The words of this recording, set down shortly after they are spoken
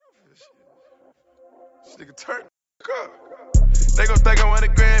Nigga turn up. They gon' think I want a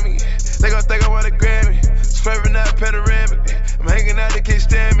Grammy. They gon' think I want a Grammy. Swerving out panoramic. I'm hanging out, they can't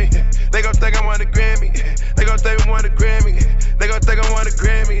stand me. They gon' think I want a Grammy. They gon' think I want a Grammy. They gon' think I want a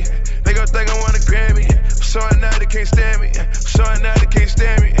Grammy. They gon' think I want a Grammy. I'm showing out, they can't stand me. I'm showing out, they can't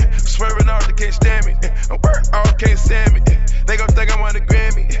stand me. I'm swerving out, they can't stand me. I'm work out, can't stand me. They gon' think I want a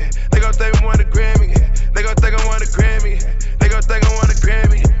Grammy. They gon' think I want a Grammy. They gon' think I want a Grammy. They gon' think I want a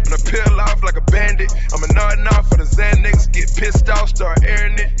Grammy. I'm gonna peel off like a bandit. I'm a nodding off for the Zan niggas. Get pissed off, start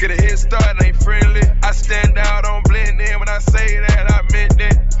airing it. Get a head start, ain't friendly. I stand out, don't blend in. When I say that, I meant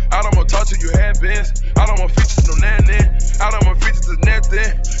it. I don't wanna talk to you have-beens. I don't want features, no nothing. I don't want features to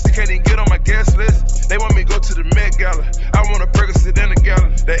nothing. You can't even get on my guest list. They want me to go to the Met Gala. I want a Percocet in the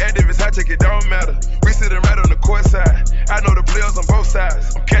gala. The activists, I take it, don't matter. We sitting right on the court side. I know the players on both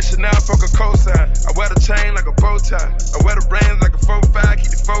sides. I'm cashing out, fuck a cosign. I wear the chain like a bow tie. I wear the brains like a 4-5.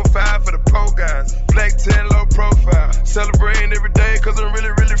 Keep the 4-5 for the pole guys. Black 10, low profile. Celebrating every day, cause I'm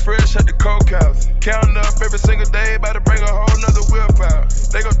really, really fresh at the coke house. Counting up every single day, about to bring a whole nother whip out.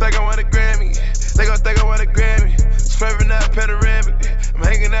 They gon' think I want a Grammy. They gon' think I want a Grammy. Swerving out panoramic. I'm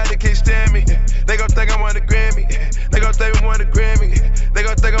hanging out, they can't stand me. They gon' think I want a Grammy. They gon' think I want a Grammy. They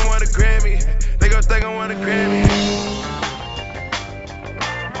gon' think I want a Grammy. They gon' think I want a Grammy.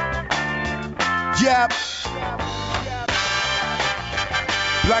 Yep.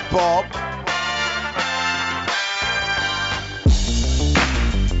 Black Bulb.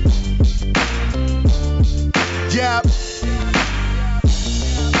 Yep.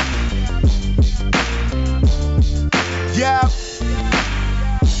 Yep.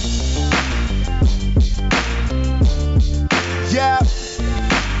 Yep.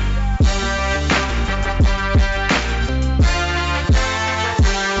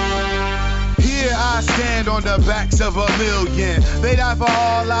 Here I stand on the backs of a million. They died for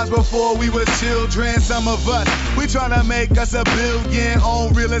all lives before we were children. Some of us, we tryna make us a billion.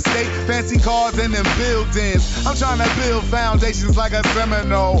 Own real estate, fancy cars and them buildings. I'm tryna build foundations like a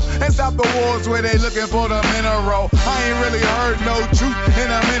Seminole and stop the wars where they looking for the mineral. I ain't really heard no truth in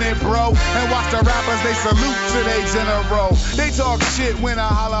a minute, bro. And watch the rappers, they salute to they general. They talk shit when I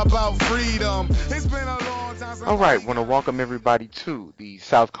holler about freedom. It's been a long time. All right, want to welcome everybody to the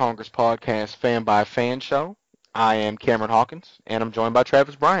South Congress Podcast Fan by Fan Show. I am Cameron Hawkins, and I'm joined by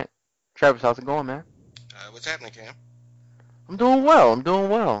Travis Bryant. Travis, how's it going, man? What's happening, Cam? I'm doing well.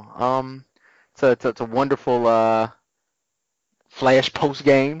 It's a wonderful Flash post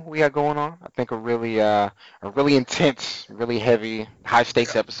game we got going on. I think a really intense, really heavy, high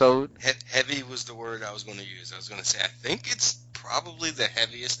stakes episode. Heavy was the word I was going to use. I was going to say I think it's probably the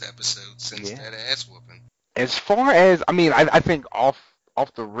heaviest episode since that ass whooping. As far as I think off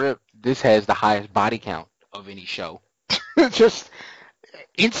the rip, this has the highest body count of any show. Just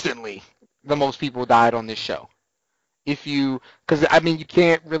instantly, the most people died on this show. Because you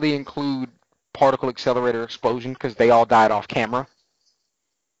can't really include particle accelerator explosion because they all died off camera.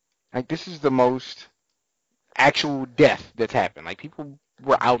 Like, this is the most actual death that's happened. Like, people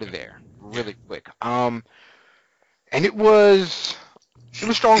were out of there really quick. And it was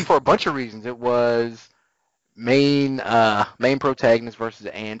strong for a bunch of reasons. It was main protagonist versus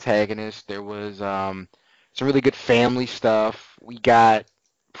antagonist. There was some really good family stuff. We got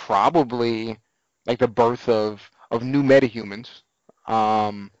probably like the birth of new metahumans.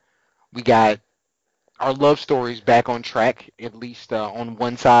 We got our love stories back on track, at least on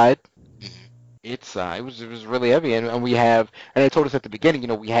one side. It was really heavy, and we have, and I told us at the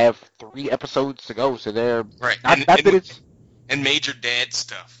beginning, we have 3 episodes to go, so they're right. And major dad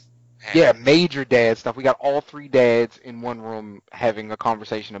stuff. Yeah, major dad stuff. We got all 3 dads in one room having a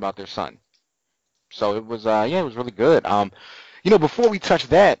conversation about their son. So it was it was really good. Before we touch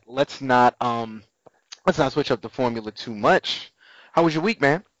that, let's not switch up the formula too much. How was your week,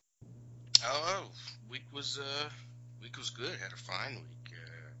 man? Week was good. Had a fine week.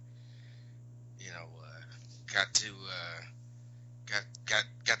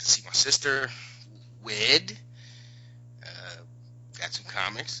 Got to see my sister wed. Got some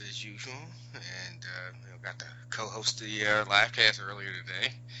comics as usual, and got to co-host the live cast earlier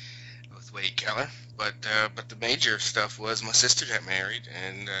today with Wade Keller. But the major stuff was my sister got married,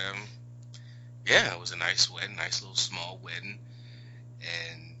 and it was a nice wedding, nice little small wedding,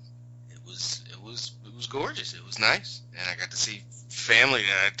 and it was gorgeous. It was nice, and I got to see family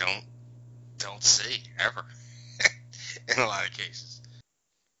that I don't see ever in a lot of cases.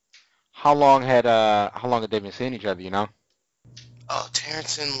 How long had they been seeing each other? Oh,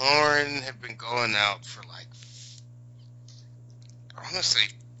 Terrence and Lauren have been going out for I want to say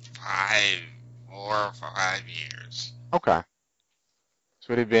 4 or 5 years. Okay.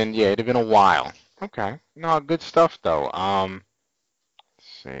 So it had been a while. Okay. No, good stuff though. Let's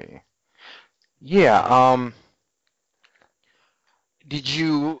see. Yeah. What did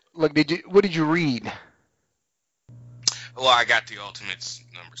you read? Well, I got the Ultimates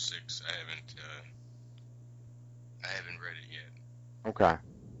 #6. I haven't read it yet, Okay.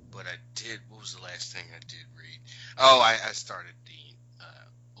 but I did. What was the last thing I did read? Oh, I started the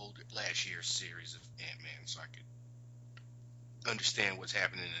older last year's series of Ant-Man, so I could understand what's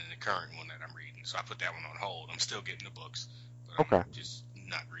happening in the current one that I'm reading. So I put that one on hold. I'm still getting the books, but I'm Okay. just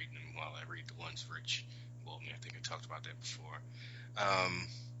not reading them while I read the ones for each. Well, I think I talked about that before.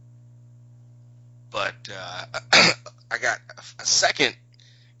 But I got a second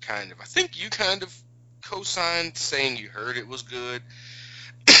kind of. I think you kind of co-signed saying you heard it was good.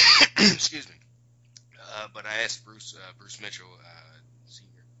 Excuse me. But I asked Bruce Mitchell,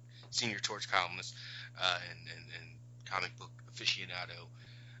 senior Torch columnist and comic book aficionado,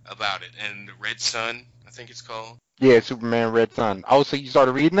 about it. And the Red Sun, I think it's called. Yeah, Superman Red Sun. Oh, so you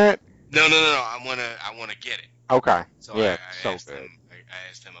started reading that? No. I wanna get it. Okay. So Yeah, I so asked good. him. I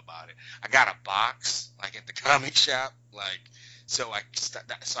asked him about it. I got a box like at the comic shop, so I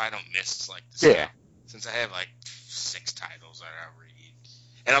don't miss the Yeah. stuff. Since I have like 6 titles that I read,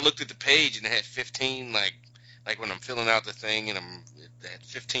 and I looked at the page and it had 15 like when I'm filling out the thing and it had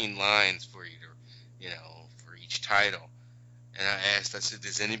 15 lines for you to for each title. And I said,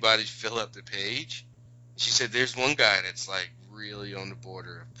 does anybody fill up the page? She said, there's one guy that's like really on the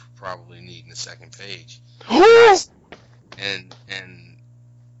border of probably needing a second page. And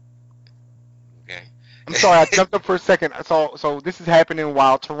okay. I'm sorry, I jumped up for a second. So this is happening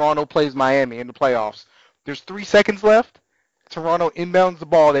while Toronto plays Miami in the playoffs. There's 3 seconds left. Toronto inbounds the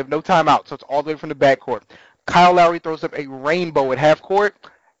ball. They have no timeout, so it's all the way from the backcourt. Kyle Lowry throws up a rainbow at half court.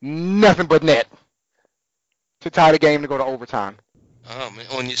 Nothing but net to tie the game to go to overtime. Oh man,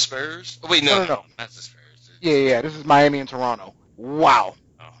 on your Spurs? Oh, wait, no, not the Spurs. Yeah. This is Miami and Toronto. Wow,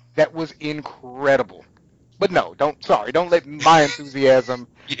 that was incredible. But no, don't let my enthusiasm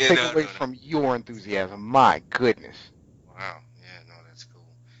take away from your enthusiasm. My goodness. Wow. Yeah, no, that's cool.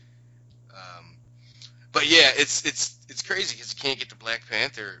 But yeah, it's crazy because you can't get the Black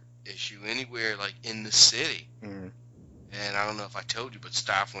Panther issue anywhere like in the city. Mm-hmm. And I don't know if I told you, but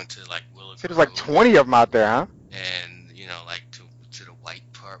Staff went to like Willow Grove. There's like 20 of them out there, huh? And like to the white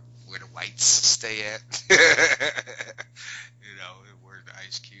part where the whites stay at. Where the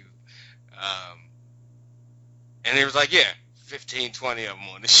Ice Cube. And there was like 15, 20 of them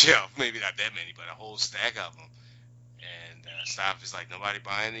on the shelf. Maybe not that many, but a whole stack of them. And Staff is like, nobody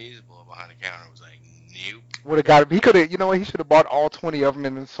buying these. The boy behind the counter was like, nope. Would have got him. He could have. He should have bought all 20 of them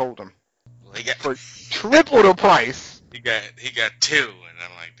and then sold them. Well, he got for triple the price. He got 2, and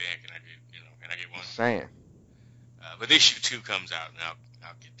I'm like, damn, can I get one? Just saying. But issue 2 comes out, and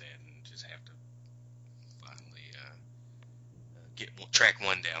I'll get that, and just have to finally track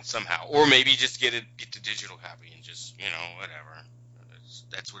 1 down somehow, or maybe just get the digital copy and just whatever.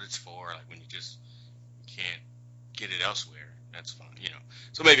 That's what it's for. Like when you just can't get it elsewhere, that's fine.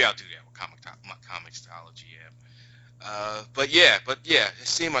 So maybe I'll do that with my Comixology app. But yeah,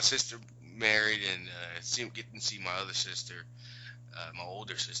 seeing my sister married and getting to see my other sister, my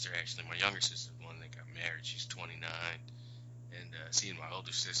older sister actually, my younger sister, the one that got married, she's 29, and seeing my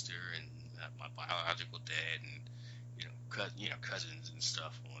older sister and my biological dad and cousins and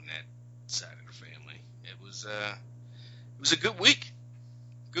stuff on that side of the family. It was a good week.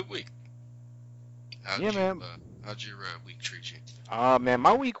 Good week. How'd your week treat you? Man,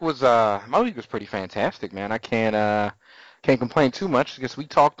 my week was pretty fantastic, man. I can't complain too much because we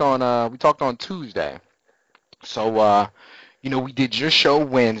talked on Tuesday. So we did your show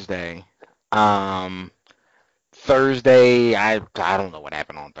Wednesday. Thursday, I don't know what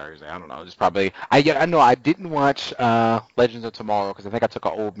happened on Thursday. I don't know. It's probably I know I didn't watch Legends of Tomorrow because I think I took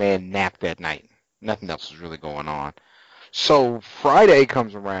an old man nap that night. Nothing else was really going on. So Friday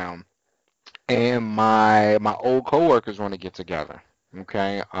comes around, and my old coworkers want to get together.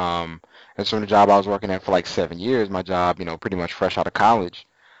 Okay, and so in the job I was working at for like 7 years, my job, pretty much fresh out of college,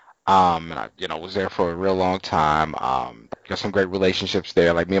 and I, was there for a real long time. Got some great relationships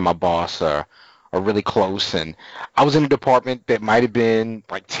there. Like me and my boss are really close, and I was in a department that might have been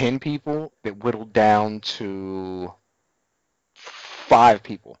like 10 people that whittled down to 5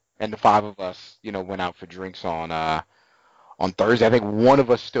 people, and the 5 of us, went out for drinks on Thursday. I think one of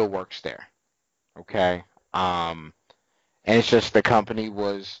us still works there. Okay. And it's just the company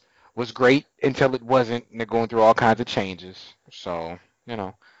was great until it wasn't, and they're going through all kinds of changes. So,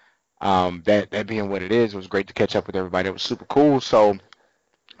 that being what it is, it was great to catch up with everybody. It was super cool. So,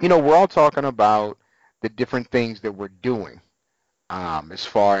 we're all talking about the different things that we're doing. As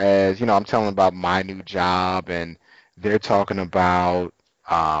far as, I'm telling about my new job, and they're talking about,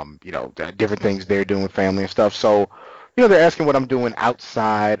 the different things they're doing with family and stuff. So, they're asking what I'm doing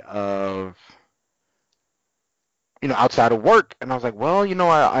outside of work. And I was like, well, I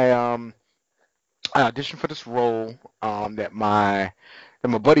auditioned for this role that my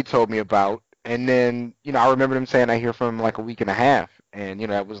buddy told me about, and then I remember them saying I hear from him like a week and a half, and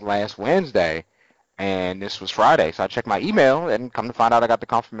that was last Wednesday, and this was Friday. So I checked my email, and come to find out I got the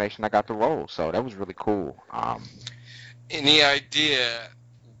confirmation I got the role. So that was really cool. Any idea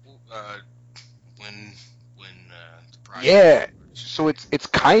when the project? Yeah. So it's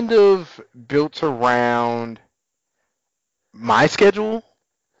kind of built around my schedule,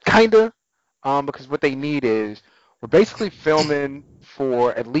 kinda. Because what they need is we're basically filming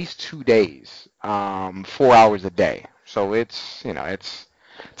for at least 2 days, 4 hours a day. So it's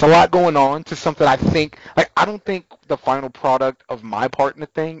a lot going on to something I think, like, I don't think the final product of my part in the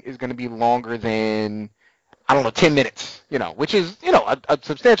thing is going to be longer than, I don't know, 10 minutes, which is, a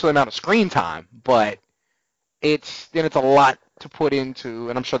substantial amount of screen time, but it's a lot to put into,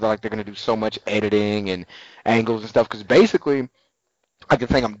 and I'm sure they're going to do so much editing and angles and stuff, because basically, like the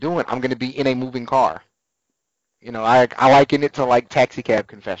thing I'm doing, I'm going to be in a moving car. I liken it to like Taxi Cab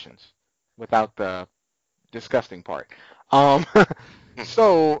Confessions without the disgusting part.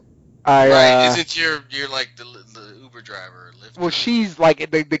 So right, isn't you're like the Uber driver or Lyft? Well, she's like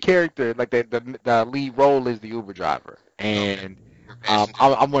the character, like the lead role is the Uber driver, and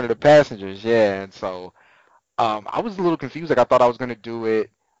I'm one of the passengers, yeah. And so I was a little confused. Like I thought I was going to do it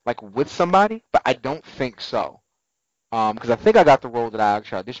like with somebody, but I don't think so. Because I think I got the role that I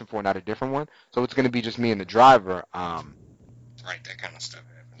actually auditioned for, not a different one. So it's going to be just me and the driver. Right, that kind of stuff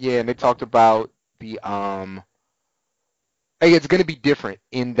happens. Yeah, and they talked about the it's going to be different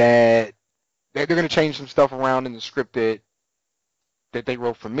in that they're going to change some stuff around in the script that they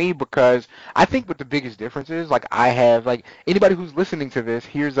wrote for me, because I think what the biggest difference is, like, I have, like, anybody who's listening to this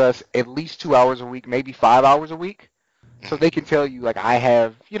hears us at least 2 hours a week, maybe 5 hours a week. So they can tell you, like, I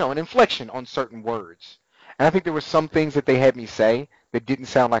have, an inflection on certain words. And I think there were some things that they had me say that didn't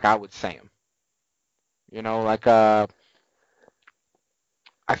sound like I would say them.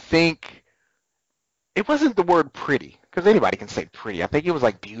 I think it wasn't the word pretty, because anybody can say pretty. I think it was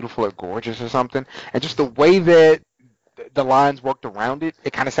like beautiful or gorgeous or something. And just the way that the lines worked around it,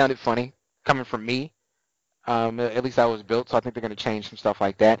 it kind of sounded funny coming from me. At least I was built, so I think they're going to change some stuff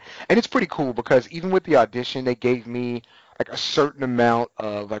like that. And it's pretty cool because even with the audition, they gave me like a certain amount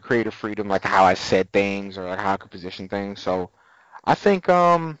of like creative freedom, like how I said things or like how I could position things. So I think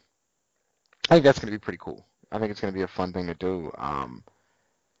that's going to be pretty cool. I think it's going to be a fun thing to do.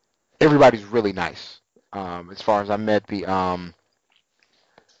 Everybody's really nice. As far as I met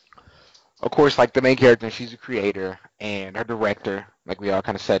of course, like the main character, she's a creator, and her director, like we all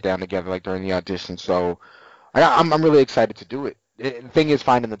kind of sat down together like during the audition. So I'm really excited to do it. The thing is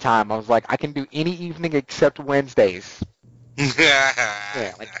finding the time. I was like, I can do any evening except Wednesdays.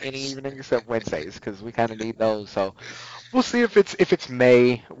 Yeah, like any evening except Wednesdays, because we kind of need those. So we'll see if it's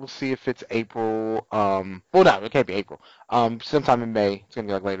May. We'll see if it's April. Well, no, it can't be April. Sometime in May. It's gonna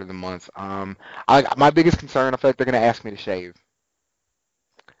be like later in the month. My biggest concern, I feel like they're gonna ask me to shave.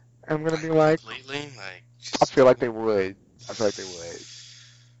 I'm gonna be like, completely, I feel like they would.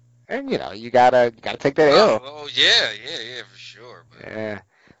 And you gotta take that L. Oh yeah, for sure. But... Yeah.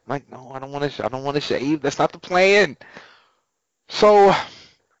 I'm like, no, I don't want to shave. That's not the plan. So,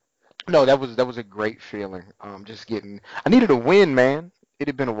 no, that was a great feeling. I needed a win, man. It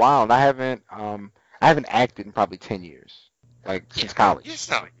had been a while, and I haven't acted in probably 10 years, like since college. It's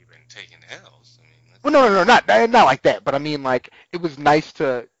not like you've been taking L's. I mean, well, no, not like that. But I mean, like, it was nice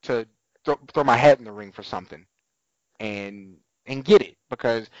to throw my hat in the ring for something, and get it,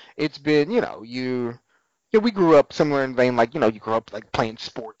 because it's been, we grew up similar in vein, like, you grew up like playing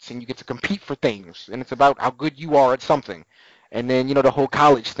sports and you get to compete for things, and it's about how good you are at something. And then, the whole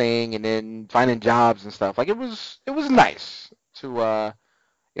college thing, and then finding jobs and stuff. Like, it was nice to,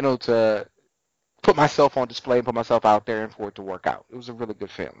 to put myself on display and put myself out there and for it to work out. It was a really good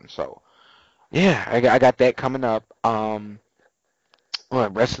feeling. So, yeah, I got that coming up. The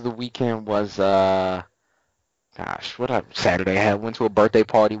rest of the weekend was, Saturday I went to a birthday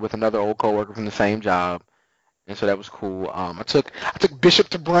party with another old coworker from the same job. And so that was cool. I took Bishop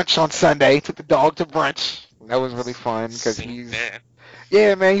to brunch on Sunday. Took the dog to brunch. That was really fun because he's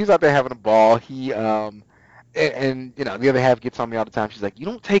out there having a ball. He and the other half gets on me all the time. She's like, you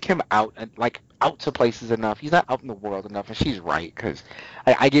don't take him out to places enough. He's not out in the world enough, and she's right, because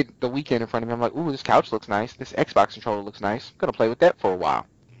I get the weekend in front of me. I'm like, ooh, this couch looks nice. This Xbox controller looks nice. I'm gonna play with that for a while.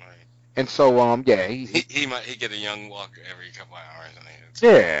 Right. And so yeah, He get a young walk every couple of hours. I think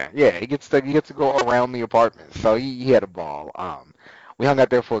yeah, he gets to go around the apartment. So he had a ball. We hung out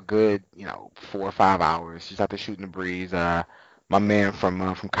there for a good 4 or 5 hours, just out there shooting the breeze. My man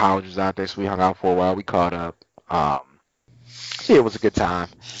from college was out there, so we hung out for a while. We caught up. So yeah, it was a good time.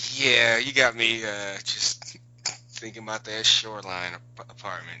 yeah, you got me just thinking about that shoreline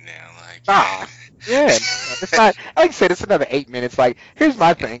apartment now. Like, Ah, yeah, no, it's not like I said. It's another 8 minutes. Like, here's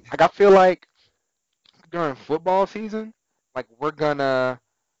my thing. Like, I feel like during football season, like we're gonna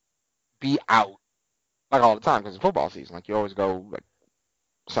be out like all the time because it's football season. Like, you always go like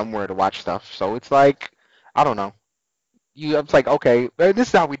somewhere to watch stuff. So it's like, I don't know. It's like, okay, this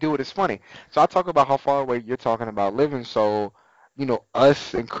is how we do it. It's funny. So I talk about how far away you're talking about living. So,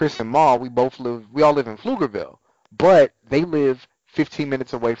 us and Chris and Ma, we all live in Pflugerville, but they live 15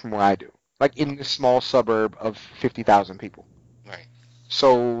 minutes away from where I do, like in this small suburb of 50,000 people. right.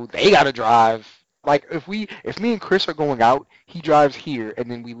 So they got to drive. Like if me and Chris are going out, he drives here, and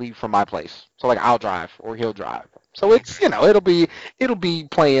then we leave from my place. So like I'll drive or he'll drive. So it's it'll be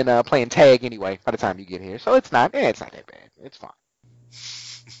playing tag anyway by the time you get here. So it's not that bad. It's fine.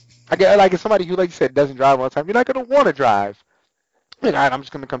 I get like if somebody who like you said doesn't drive all the time, you're not gonna want to drive. Like, all right, I'm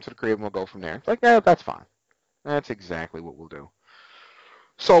just gonna come to the crib and we'll go from there. It's like yeah, that's fine. That's exactly what we'll do.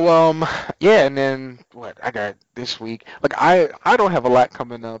 So yeah, and then what I got this week? Like I don't have a lot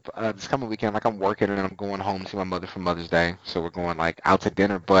coming up this coming weekend. Like I'm working and I'm going home to see my mother for Mother's Day, so we're going like out to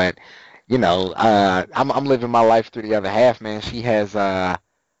dinner. But I'm living my life through the other half, man. She has a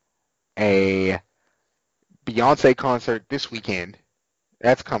Beyonce concert this weekend.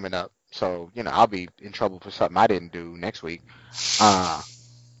 That's coming up, so I'll be in trouble for something I didn't do next week. Uh,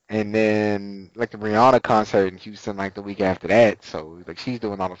 and then like the Rihanna concert in Houston like the week after that. So like she's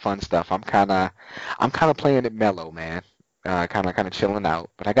doing all the fun stuff. I'm kind of playing it mellow, man. Kind of chilling out.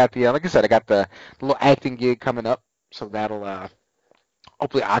 But I got the like I said, I got the little acting gig coming up, so that'll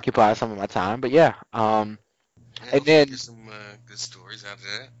hopefully occupy some of my time. But yeah, Yeah, and hopefully then get some good stories out of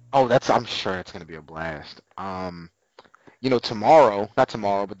that. I'm sure it's gonna be a blast. Tomorrow, not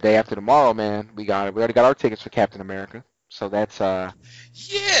tomorrow, but the day after tomorrow, man, we already got our tickets for Captain America. So that's Yeah,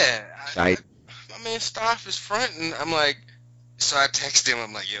 exciting. my man Stoff is fronting. I'm like, so I text him.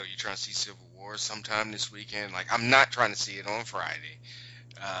 I'm like, yo, you trying to see Civil War sometime this weekend? Like, I'm not trying to see it on Friday,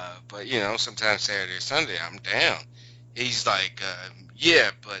 but sometime Saturday or Sunday, I'm down. He's like,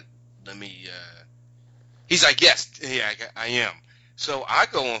 yeah, but let me. He's like, yes, yeah, I am. So I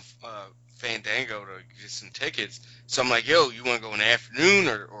go on Fandango to get some tickets. So I'm like, yo, you want to go in the afternoon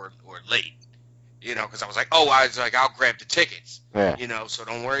or late? Because I was like, I'll grab the tickets. Yeah. So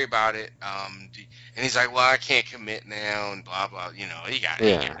don't worry about it. And he's like, well, I can't commit now, and blah blah. He got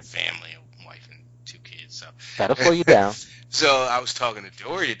a family, a wife and 2 kids. So That'll slow you down. so I was talking to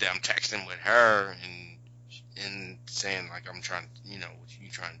Dory today. I'm texting with her and saying like I'm trying, what you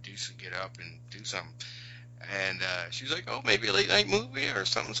trying to do, so get up and do something. And she was like, oh, maybe a late night movie or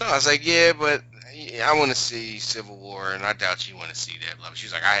something. So I was like, yeah, but I want to see Civil War, and I doubt you want to see that, love. She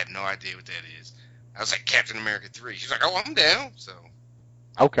was like, I have no idea what that is. I was like, Captain America 3. She's like, oh, I'm down. So,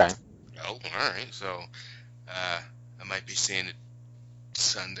 Okay. oh, all right. So, I might be seeing it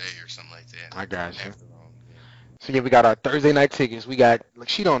Sunday or something like that. I got you. After all, yeah. So yeah, we got our Thursday night tickets. We got like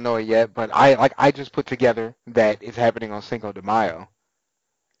she don't know it yet, but I just put together that it's happening on Cinco de Mayo,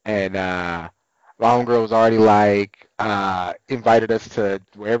 and my homegirl was already like invited us to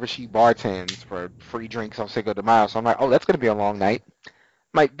wherever she bartends for free drinks on Cinco de Mayo. So I'm like, oh, that's gonna be a long night.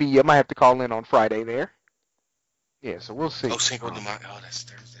 I might have to call in on Friday there. Yeah, so we'll see. Oh, Cinco de Mayo. Oh, that's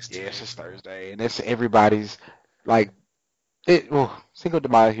Thursday. Yeah, it's just Thursday, and it's everybody's like Cinco de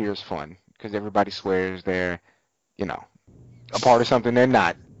Mayo here is fun because everybody swears they're a part of something they're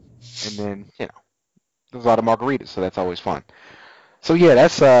not, and then there's a lot of margaritas, so that's always fun. So yeah,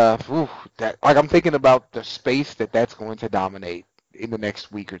 that's that like I'm thinking about the space that's going to dominate in the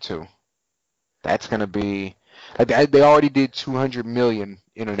next week or two. That's gonna be like they already did 200 million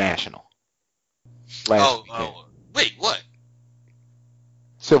international last weekend. Wait, what?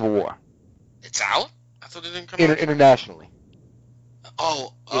 Civil War It's out? I thought it didn't come out. internationally.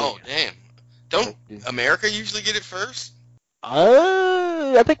 Oh, damn. Don't America usually get it first?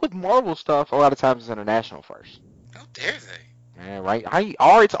 I think with Marvel stuff, a lot of times it's international first. How dare they? Yeah, right.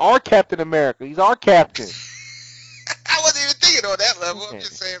 It's our Captain America. He's our captain. I wasn't even thinking on that level. I'm Yeah.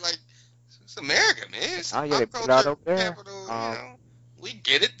 just saying, like, it's America, man. It's Oh, yeah, they pop put it out culture up there. capital, we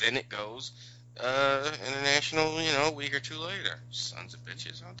get it, then it goes international, a week or two later. Sons of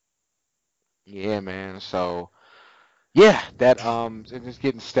bitches. Yeah, man. So, yeah, that it's just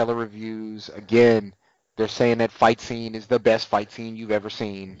getting stellar reviews. Again, they're saying that fight scene is the best fight scene you've ever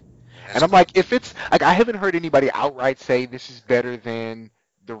seen. And I'm like, if it's like, I haven't heard anybody outright say this is better than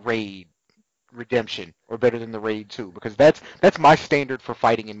the Raid Redemption or better than the Raid 2, because that's my standard for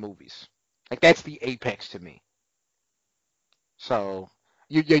fighting in movies. Like, that's the apex to me. So,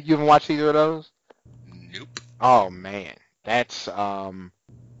 you haven't watched either of those? Nope. Oh man, that's It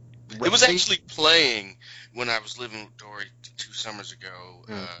was actually playing when I was living with Dory 2 summers ago.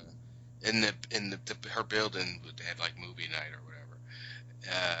 In her building they had like movie night or whatever,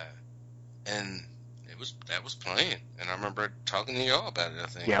 and that was playing, and I remember talking to y'all about it. I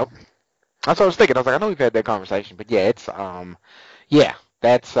think. Yep. That's what I was thinking. I was like, I know we've had that conversation, but yeah, it's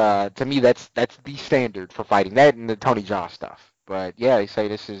that's to me that's the standard for fighting, that and the Tony Jaa stuff. But yeah, they say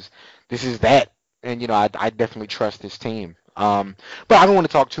this is that, and I definitely trust this team. But I don't want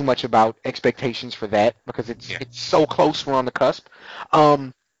to talk too much about expectations for that because it's so close. We're on the cusp.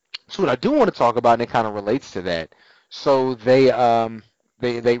 So what I do want to talk about, and it kind of relates to that. So they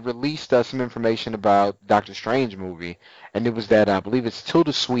released some information about Doctor Strange movie, and it was that I believe it's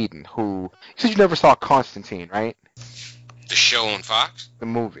Tilda Swinton who, you said you never saw Constantine, right? The show on Fox? The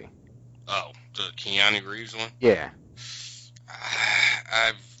movie. Oh, the Keanu Reeves one? Yeah.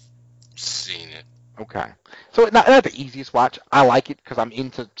 I've seen it. Okay. So not the easiest watch. I like it because I'm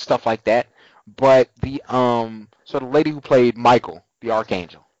into stuff like that. But the lady who played Michael, the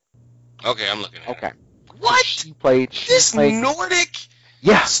Archangel. Okay, I'm looking at it. Okay. What? So she played Nordic?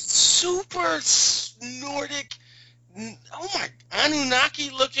 Yeah. Super Nordic. Oh my,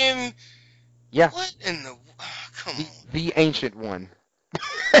 Anunnaki looking. Yeah. What in the? Come on. The ancient one.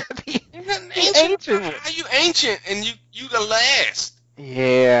 the ancient one. How you ancient and you the last?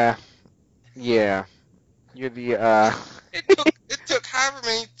 Yeah. Yeah. You're the It took however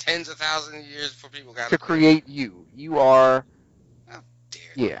many tens of thousands of years for people got to create you. You are. How dare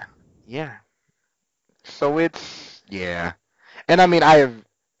you. Yeah. Yeah. So it's and I mean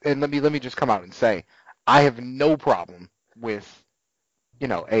let me just come out and say I have no problem with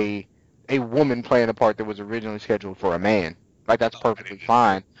a woman playing a part that was originally scheduled for a man. Like that's perfectly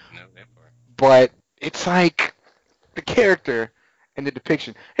fine. No, that part. But it's like the character and the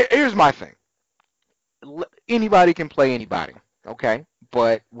depiction. Here's my thing. Anybody can play anybody, okay?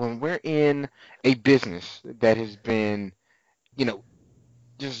 But when we're in a business that has been,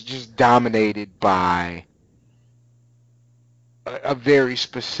 just dominated by a very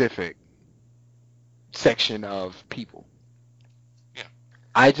specific section of people. Yeah.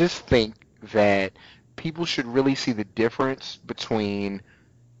 I just think that people should really see the difference between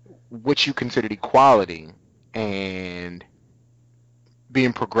what you consider equality and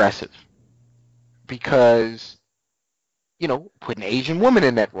being progressive. Because, put an Asian woman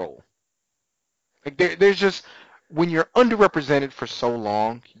in that role. Like there's just, when you're underrepresented for so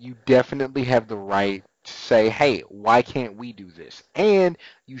long, you definitely have the right to say, hey, why can't we do this? And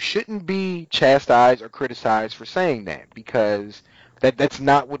you shouldn't be chastised or criticized for saying that, because that's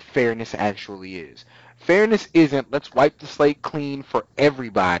not what fairness actually is. Fairness isn't, let's wipe the slate clean for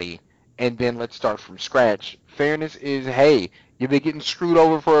everybody and then let's start from scratch. Fairness is, hey, you've been getting screwed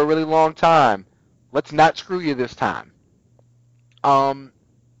over for a really long time. Let's not screw you this time. Kind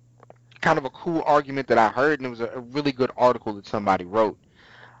of a cool argument that I heard, and it was a really good article that somebody wrote.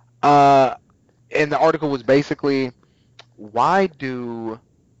 And the article was basically, why do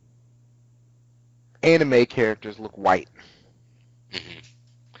anime characters look white? Mm-hmm.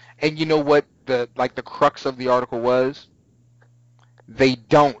 And you know what the crux of the article was? They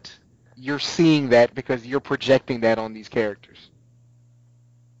don't. You're seeing that because you're projecting that on these characters.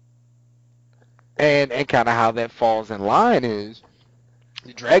 And kind of how that falls in line is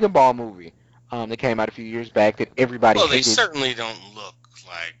the Dragon Ball movie that came out a few years back that everybody hated. Well, they certainly don't look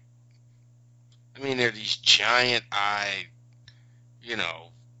like... I mean, they're these giant-eyed,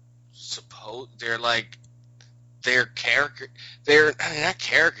 they're like... They're not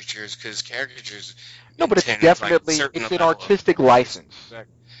caricatures, because caricatures... No, but it's definitely... it's an artistic license.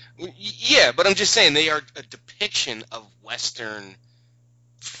 Yeah, but I'm just saying they are a depiction of Western...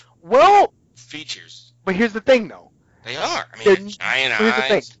 features. But here's the thing, though. They are. I mean, giant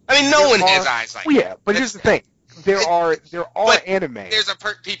eyes. I mean, no one has eyes like that. Yeah, but here's the thing. There are anime. There's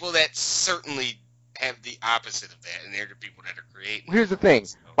people that certainly have the opposite of that, and they're the people that are creating. Here's the thing.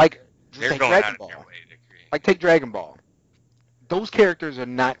 Like, they're take going Dragon out Ball. of their way to create. Like, take Dragon Ball. Those characters are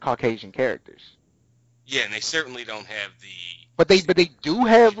not Caucasian characters. Yeah, and they certainly don't have the... But they do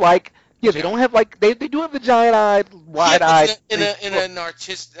have, like... Yeah, they don't have, like... They do have the giant-eyed, wide-eyed... Yeah, in an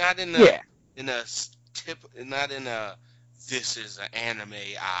artist... Not in a... Yeah. Not in a... This is an anime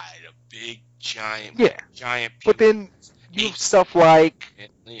eye, a big, giant... Yeah. Giant... But then you have stuff like... that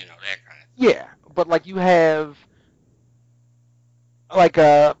kind of... Yeah, but, like, you have... Like,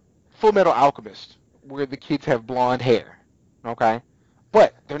 Full Metal Alchemist, where the kids have blonde hair, okay?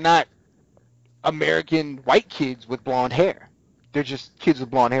 But they're not American white kids with blonde hair. They're just kids with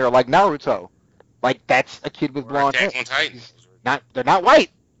blonde hair, like Naruto. Like, that's a kid with blonde hair. Attack on Titan. They're not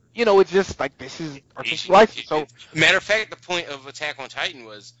white. You know, it's just like, this is artistic license. So, matter of fact, the point of Attack on Titan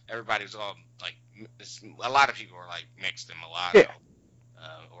was everybody was all like, a lot of people were like mixed and mulatto,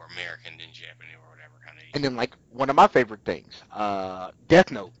 or American and Japanese or whatever kind of. And then, like, one of my favorite things, Death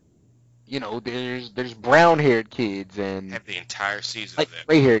Note. You know, there's brown-haired kids and have the entire season like of that.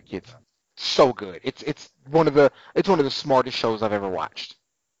 gray-haired kids. So good. It's one of the smartest shows I've ever watched.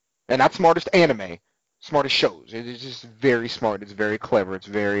 And not smartest anime, smartest shows. It is just very smart. It's very clever. It's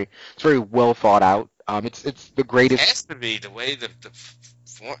very well thought out. It's the greatest. It has to be the way the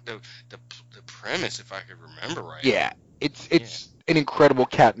premise, if I could remember right. Yeah, it's an incredible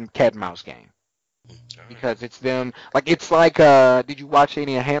cat and mouse game. Because it's them, like, did you watch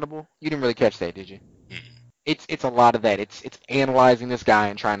any of Hannibal? You didn't really catch that, did you? It's a lot of that. It's analyzing this guy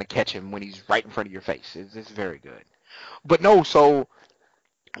and trying to catch him when he's right in front of your face. It's very good. But no, so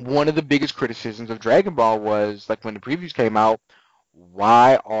one of the biggest criticisms of Dragon Ball was, like, when the previews came out,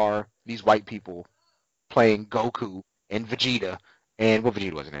 why are these white people playing Goku and Vegeta, and, well,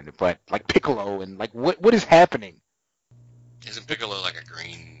 Vegeta wasn't in it, but, like, Piccolo, and, like, what is happening? Isn't Piccolo like a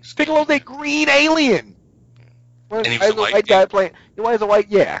green? Piccolo's a green alien. And he was a white guy playing. Why is a white?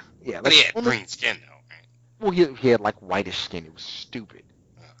 Yeah. But he had green skin though, right? Well, he had like whitish skin. It was stupid.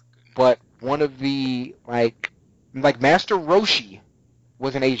 Oh, but one of the like Master Roshi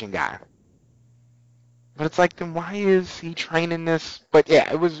was an Asian guy. But it's like, then why is he training this? But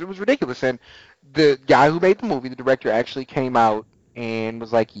yeah, it was ridiculous. And the guy who made the movie, the director, actually came out and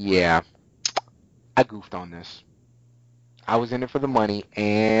was like, yeah, I goofed on this. I was in it for the money,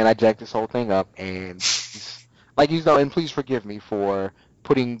 and I jacked this whole thing up, and and please forgive me for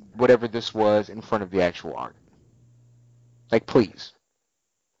putting whatever this was in front of the actual art. Like, please.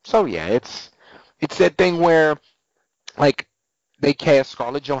 So yeah, it's that thing where, like, they cast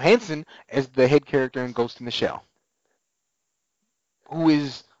Scarlett Johansson as the head character in Ghost in the Shell, who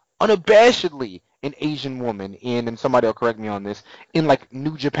is unabashedly an Asian woman and somebody will correct me on this, in like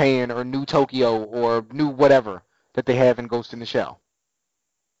New Japan or New Tokyo or New whatever that they have in Ghost in the Shell.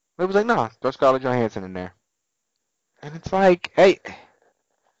 It was like, nah, throw Scarlett Johansson in there. And it's like, hey,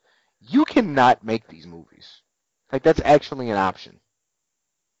 you cannot make these movies. Like, that's actually an option.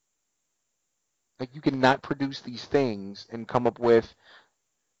 Like, you cannot produce these things and come up with,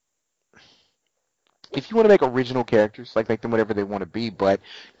 if you want to make original characters, like, make them whatever they want to be, but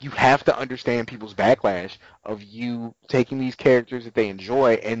you have to understand people's backlash of you taking these characters that they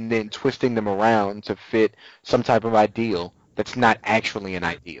enjoy and then twisting them around to fit some type of ideal that's not actually an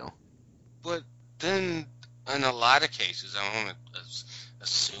ideal. But then, in a lot of cases, I don't want to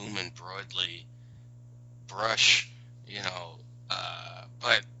assume and broadly brush,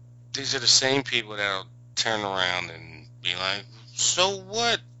 but these are the same people that'll turn around and be like, so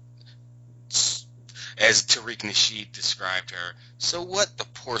what? As Tariq Nasheed described her, so what? The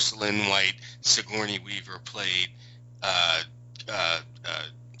porcelain white Sigourney Weaver played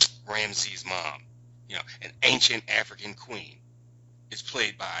Ramses' mom, an ancient African queen, is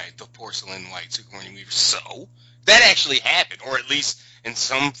played by the porcelain white Sigourney Weaver. So that actually happened, or at least in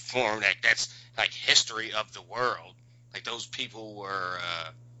some form that's like history of the world. Like, those people were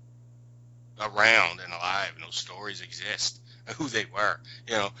around and alive, and those stories exist. Who they were,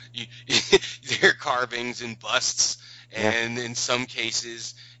 their carvings and busts, and in some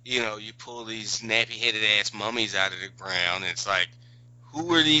cases, you pull these nappy-headed ass mummies out of the ground, and it's like,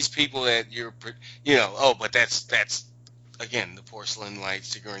 who are these people that you're, but that's again the porcelain white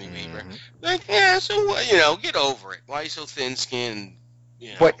Sigourney Weaver. Like, yeah, so what, get over it. Why are you so thin-skinned?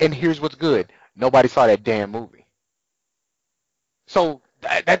 But and here's what's good: nobody saw that damn movie. So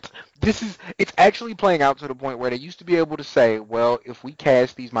it's actually playing out to the point where they used to be able to say, well, if we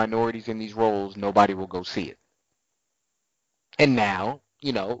cast these minorities in these roles, nobody will go see it. And now,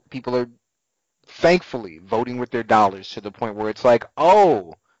 people are thankfully voting with their dollars to the point where it's like,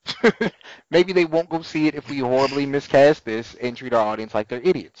 oh, maybe they won't go see it if we horribly miscast this and treat our audience like they're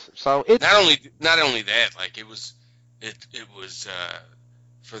idiots. So it's not only that, like, it was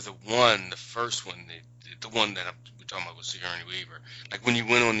for the first one, the one that we're talking about was Sigourney Weaver. Like, when you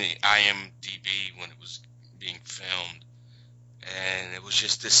went on the IMDb when it was being filmed, and it was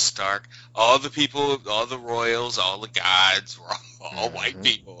just this stark, all the people, all the royals, all the gods were all white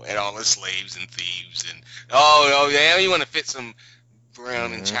people, and all the slaves and thieves, and you want to fit some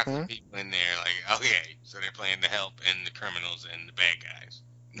brown and chocolate people in there, like, okay, so they're playing the help and the criminals and the bad guys.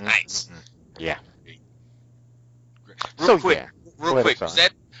 Nice. Yeah. Real quick,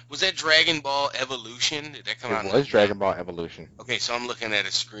 Was that Dragon Ball Evolution? Did that come out? It was Dragon Ball Evolution. Okay, so I'm looking at a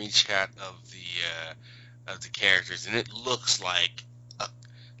screenshot of the characters, and it looks like a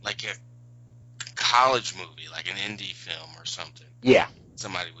college movie, like an indie film or something. Yeah.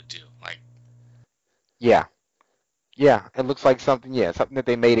 Somebody would do Yeah. Yeah, it looks like something that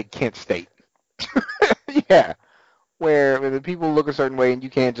they made at Kent State. Yeah, where the people look a certain way and you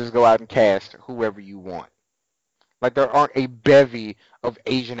can't just go out and cast whoever you want. Like, there aren't a bevy of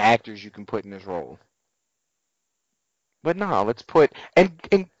Asian actors you can put in this role. But no, let's put, and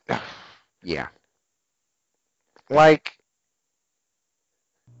yeah. Like,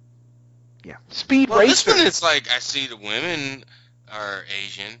 yeah. Speed Racer. This one, it's like, I see the women are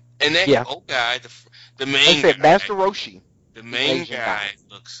Asian, and that old guy, the main guy, Master Roshi. The main guy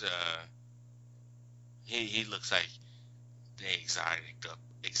looks, he looks like the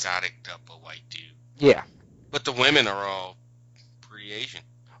exotic up a white dude. Yeah. But the women are all pretty Asian.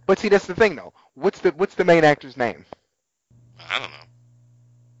 But see, that's the thing, though. What's the main actor's name? I don't know.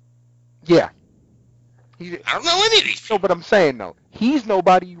 Yeah. I don't know any of these people. No, but I'm saying, though, he's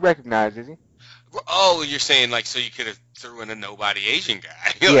nobody you recognize, is he? Oh, you're saying, like, so you could have threw in a nobody Asian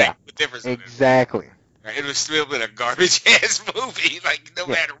guy. Yeah. Like, what difference exactly. Right? It would still been a garbage-ass movie, like, no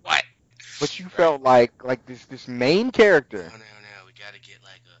matter what. But you felt like this main character. No, we gotta get,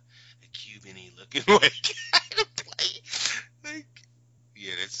 like, a Cuban-y looking white guy to play. Like,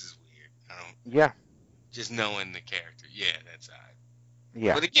 yeah, this is weird. Yeah. Just knowing the character. Yeah, that's odd.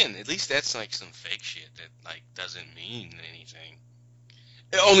 Yeah. But again, at least that's like some fake shit that like doesn't mean anything.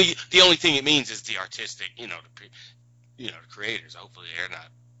 The only thing it means is the artistic, the creators. Hopefully they're not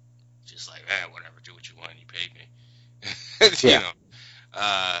just like, whatever, do what you want, you paid me.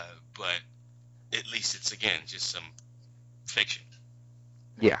 But at least it's again just some fiction.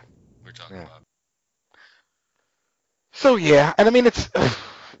 Yeah. We're talking about. So yeah, and I mean it's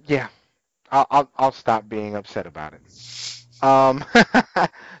yeah. I'll stop being upset about it.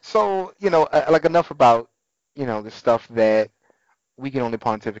 So, like enough about, the stuff that we can only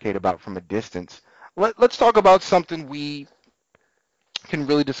pontificate about from a distance. Let's talk about something we can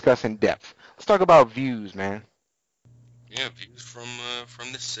really discuss in depth. Let's talk about Views, man. Yeah, Views from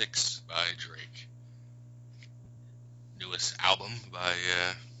the Six by Drake. Newest album by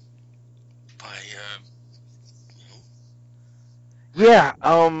yeah,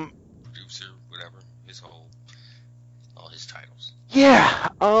 producer, whatever, all his titles. Yeah,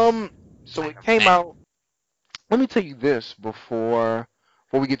 so it came out, let me tell you this before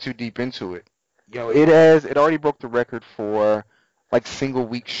we get too deep into it. It already broke the record for, like, single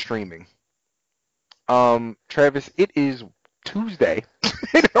week streaming. Travis, it is Tuesday.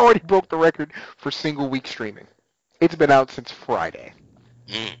 It already broke the record for single week streaming. It's been out since Friday.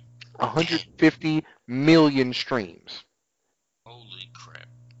 150 million streams. Holy crap.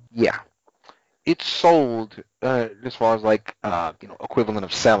 Yeah. It sold, as far as like, equivalent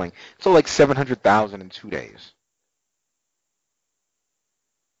of selling, it sold like 700,000 in 2 days.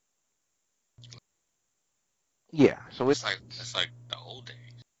 Yeah, so it's like the old days.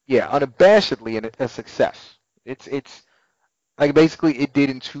 Yeah, unabashedly a success. It's like basically it did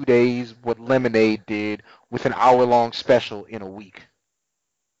in 2 days what Lemonade did with an hour-long special in a week.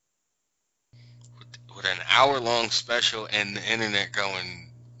 With an hour-long special and the internet going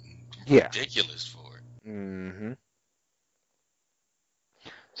ridiculous for it. Mm-hmm.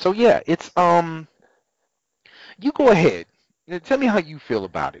 So yeah, it's you go ahead. Tell me how you feel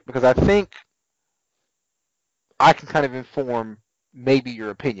about it, because I think I can kind of inform maybe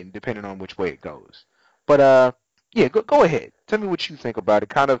your opinion depending on which way it goes. But yeah, go ahead. Tell me what you think about it,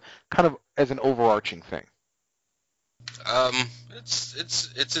 kind of as an overarching thing.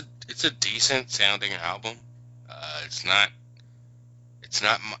 It's a decent sounding album. It's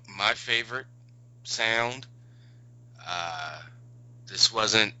not my favorite sound. This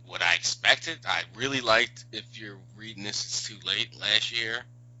wasn't what I expected. I really liked If You're Reading This, It's Too Late last year.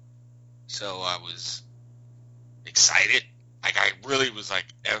 So I was excited. Like, I really was like,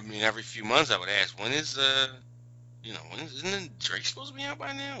 every few months I would ask, isn't Drake supposed to be out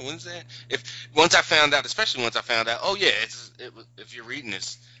by now? When's that? Once I found out, oh yeah, it was, If You're Reading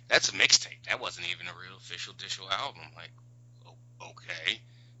This, that's a mixtape. That wasn't even a real official album. Like, okay.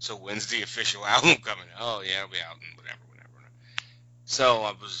 So when's the official album coming? Oh yeah, it'll be out in whatever. So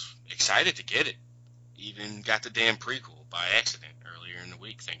I was excited to get it. Even got the damn prequel by accident earlier in the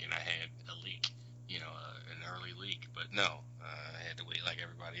week, thinking I had a leak, an early leak. But no, I had to wait like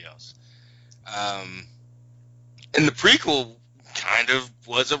everybody else. And the prequel kind of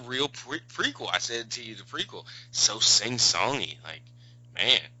was a real prequel. I said to you, the prequel, so sing-songy, like,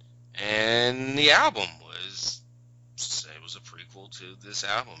 man. And the album was a prequel to this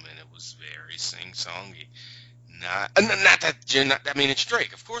album, and it was very sing-songy. Not that you're not. I mean, it's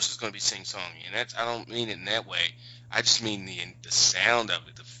Drake. Of course, it's going to be sing-songy, and I don't mean it in that way. I just mean the sound of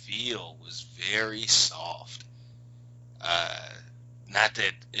it, the feel was very soft. Not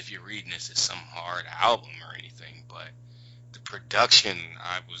that if you're reading this, it's some hard album or anything, but the production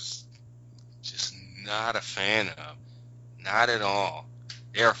I was just not a fan of, not at all.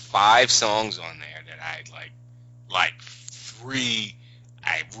 There are 5 songs on there that I like 3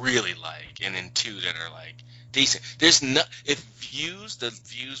 I really like, and then 2 that are like decent. There's no the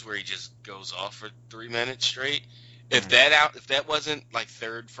views where he just goes off for 3 minutes straight. If that wasn't like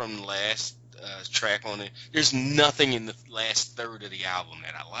third from the last track on it, there's nothing in the last third of the album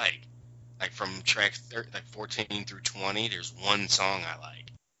that I like. Like from track 14 through 20, there's one song I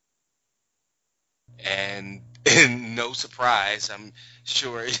like. And no surprise, I'm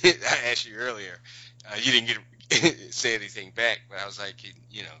sure I asked you earlier, you didn't say anything back, but I was like, you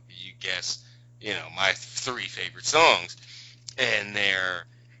guess, my 3 favorite songs, and their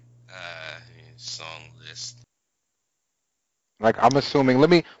song list. Like, I'm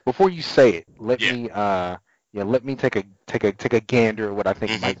assuming. Before you say it, let me take a gander at what I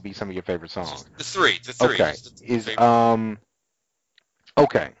think might be some of your favorite songs. The three. Okay.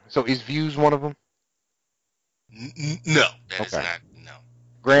 Okay. So is Views one of them? No, that is not. No.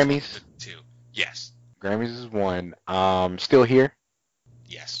 Grammys? 2. Yes. Grammys is 1. Still Here?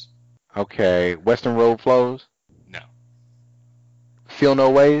 Yes. Okay. Western Road Flows? No. Feel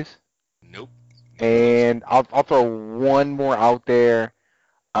No Ways? Nope. And I'll throw one more out there.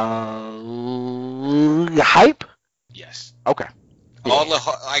 Hype? Yes. Okay. All the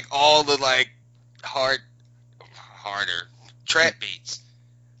harder trap beats.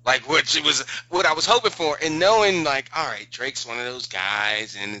 Like, which it was what I was hoping for, and knowing, like, all right, Drake's one of those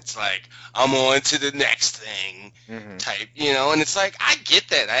guys, and it's like, I'm on to the next thing type, and it's like, I get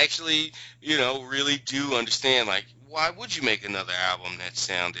that. I actually, really do understand, like, why would you make another album that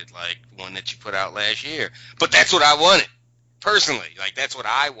sounded like one that you put out last year? But that's what I wanted, personally. Like, that's what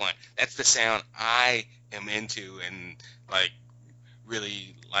I want. That's the sound I am into, and, like,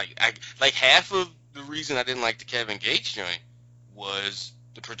 really, like half of the reason I didn't like the Kevin Gates joint was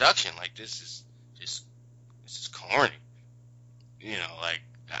the production. Like, this is corny.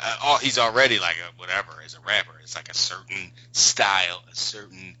 He's already like a whatever as a rapper. It's like a certain style, a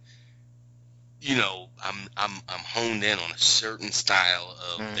certain, I'm honed in on a certain style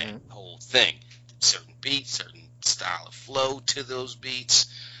of that whole thing. Certain beats, certain style of flow to those beats.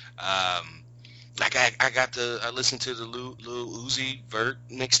 I listened to the Lil Uzi Vert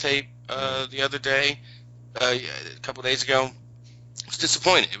mixtape the other day, a couple days ago. I was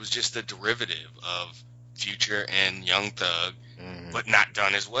disappointed. It was just a derivative of Future and Young Thug, but not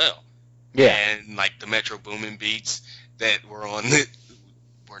done as well. Yeah. And like the Metro Boomin beats that were on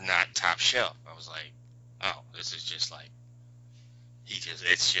were not top shelf. I was like, oh, this is just like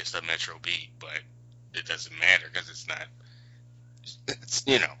it's just a Metro beat, but it doesn't matter because it's not. It's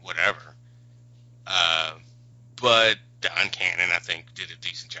whatever. But Don Cannon, I think, did a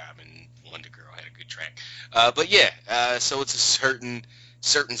decent job, and Wonder Girl had a good track. But yeah, so it's a certain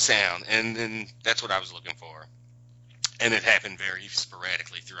sound, and then that's what I was looking for. And it happened very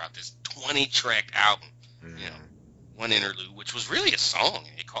sporadically throughout this 20-track album. One interlude, which was really a song.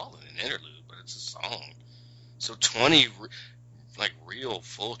 They call it an interlude, but it's a song. So 20, real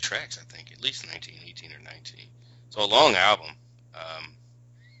full tracks, I think, at least 19, 18 or 19. So a long album.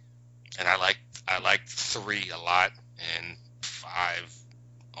 And I liked 3 a lot, and 5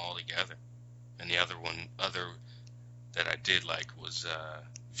 altogether. And the other that I did like was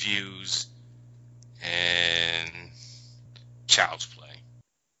Views and Child's Play.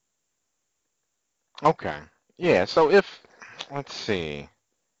 Okay. Yeah, so let's see.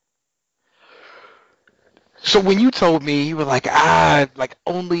 So when you told me, you were like,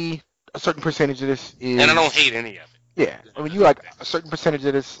 only a certain percentage of this is... And I don't hate any of it. Yeah. I mean, you like, a certain percentage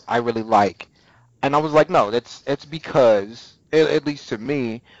of this I really like. And I was like, no, it's because, at least to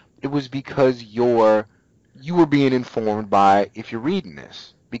me, it was because you were being informed by if you're reading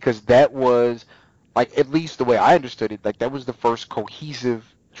this. Because that was, like, at least the way I understood it, like, that was the first cohesive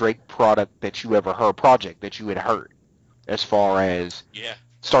Drake project that you had heard, as far as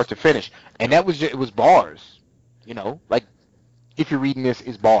start to finish. And that was it was bars, like, if you're reading this,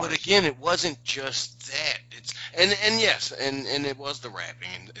 is bars. But again, it wasn't just that. It's and yes, and it was the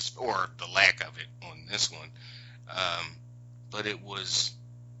rapping or the lack of it on this one. But it was.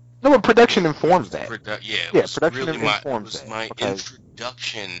 No, but production informs that. Production really informs that. My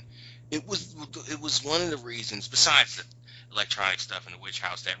introduction. It was one of the reasons. Besides electronic stuff in the Witch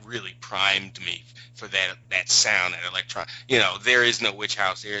House that really primed me for that sound, that electron. There is no Witch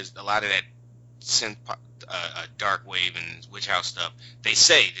House. There's a lot of that synth dark wave and Witch House stuff. They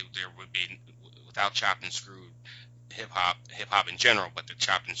say that there would be, without chopped and screwed hip hop in general, but the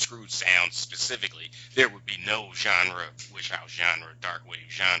chopped and screwed sound specifically, there would be no genre, Witch House genre, dark wave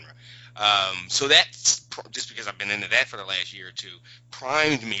genre. So that's just because I've been into that for the last year or two,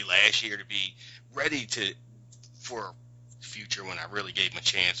 primed me last year to be ready for Future when I really gave him a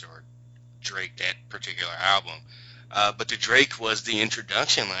chance, or Drake, that particular album. But the Drake was the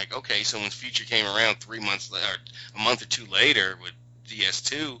introduction. Like, okay, so when Future came around 3 months later, a month or two later with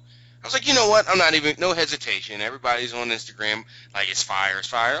DS2, I was like, you know what? I'm not even, no hesitation. Everybody's on Instagram, like, it's fire, it's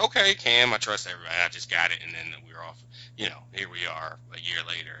fire. Okay, Cam, I trust everybody. I just got it, and then we were off. Here we are a year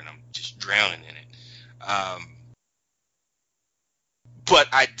later, and I'm just drowning in it. But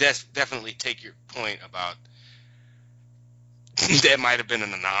I definitely take your point about that might have been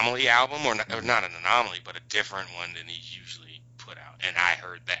an anomaly album, or not an anomaly, but a different one than he's usually put out. And I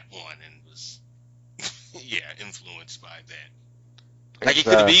heard that one and was, influenced by that. Like, it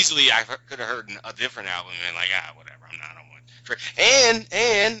could have easily, I could have heard a different album and like, whatever, I'm not on one. Drake.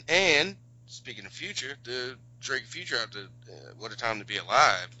 And speaking of Future, the Drake Future after What a Time to Be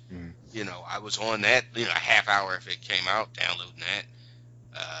Alive, I was on that, a half hour if it came out, downloading that,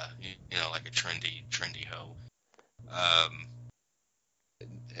 like a trendy hoe.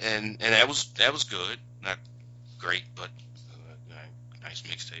 And that was good, not great, but nice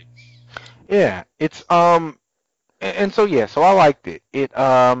mixtape. Yeah, it's and so I liked it.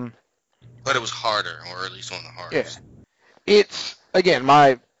 But it was harder, or at least on the hardest. Yeah, it's again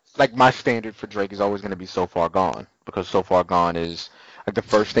my standard for Drake is always going to be So Far Gone, because So Far Gone is like the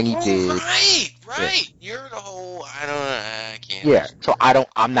first thing he did. Right. Yeah. You're the whole. I can't. Yeah. So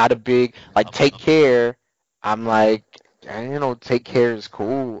I'm not a big Take Care. I'm like, Take Care is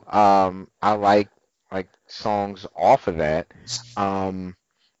cool. I like songs off of that.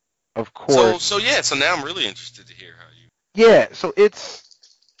 Of course. So now I'm really interested to hear how you. Yeah. So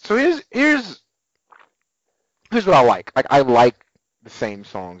here's what I like. Like, I like the same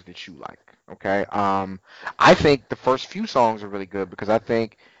songs that you like. Okay. I think the first few songs are really good because I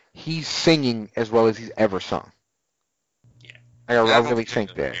think he's singing as well as he's ever sung. Yeah. I really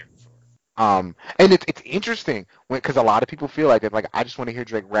think that. And it's interesting because a lot of people feel like I just want to hear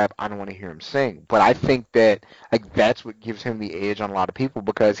Drake rap, I don't want to hear him sing. But I think that that's what gives him the edge on a lot of people,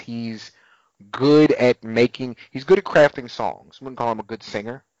 because he's good at crafting songs. I wouldn't call him a good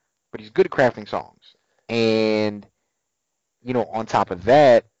singer, but he's good at crafting songs. And on top of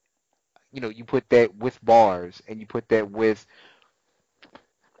that, you put that with bars, and you put that with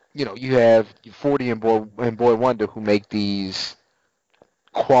you have 40 and Boy Wonder, who make these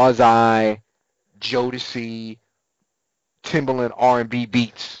quasi Jodeci, Timbaland R&B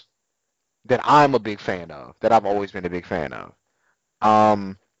beats that I'm a big fan of, that I've always been a big fan of.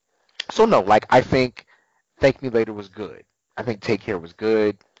 So no, I think Thank Me Later was good. I think Take Care was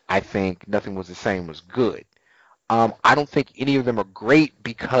good. I think Nothing Was the Same was good. I don't think any of them are great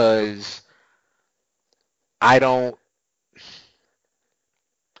because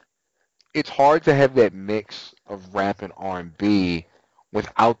it's hard to have that mix of rap and R&B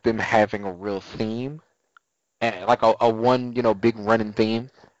without them having a real theme, and a one, big running theme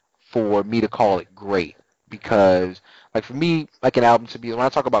for me to call it great. Because, for me, an album to be, when I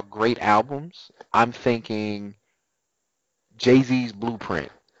talk about great albums, I'm thinking Jay-Z's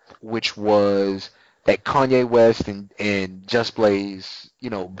Blueprint, which was that Kanye West and Just Blaze,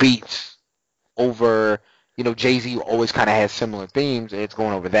 beats over, Jay-Z always kind of has similar themes, and it's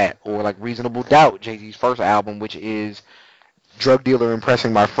going over that. Or Reasonable Doubt, Jay-Z's first album, which is drug dealer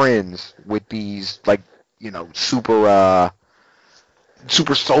impressing my friends with these super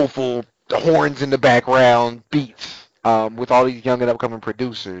soulful horns in the background beats, with all these young and upcoming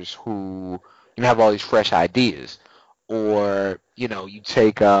producers who have all these fresh ideas. Or you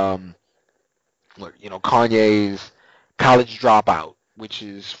take Kanye's College Dropout, which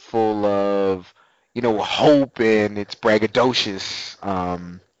is full of hope and it's braggadocious.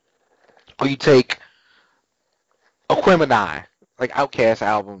 Or you take Aquemini, Outkast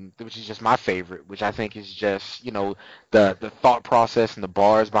album, which is just my favorite, which I think is just, the thought process and the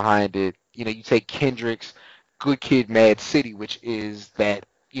bars behind it. You take Kendrick's Good Kid, Mad City, which is that,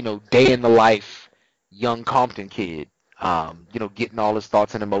 day in the life, young Compton kid, getting all his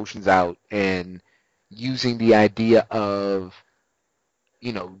thoughts and emotions out and using the idea of,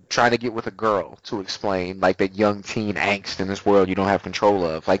 trying to get with a girl to explain, that young teen angst in this world you don't have control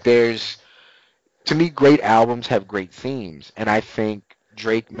of. To me, great albums have great themes, and I think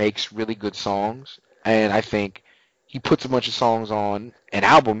Drake makes really good songs, and I think he puts a bunch of songs on an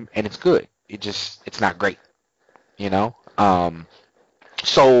album and it's good. It's not great, you know.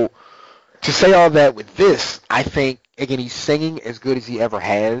 So to say all that with this, I think again he's singing as good as he ever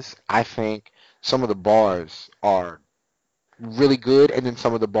has. I think some of the bars are really good, and then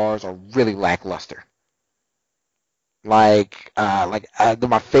some of the bars are really lackluster. My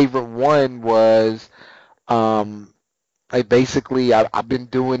favorite one was basically I've been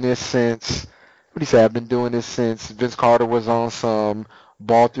doing this since what do you say? I've been doing this since Vince Carter was on some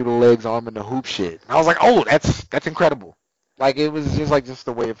ball through the legs, arm in the hoop shit. And I was like, oh, that's incredible. Like it was just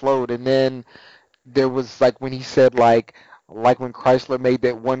the way it flowed. And then there was like when he said like when Chrysler made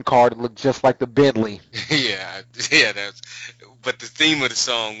that one car that looked just like the Bentley. Yeah, that's. But the theme of the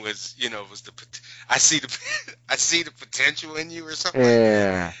song was, was I see the potential in you or something.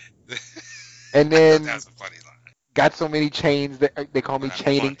 Yeah. And then that was a funny line. Got so many chains that they call me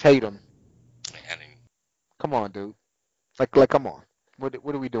Chaining Tatum. Come on, dude. Like come on. What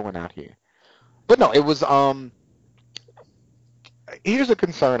are we doing out here? But no, it was here's a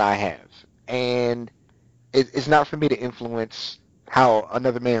concern I have, and it's not for me to influence how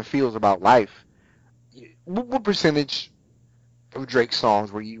another man feels about life. What percentage of Drake's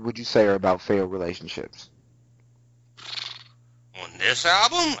songs would you say are about failed relationships? On this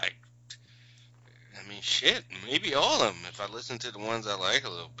album, shit, maybe all of them if I listen to the ones I like a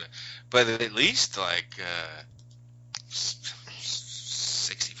little bit. But at least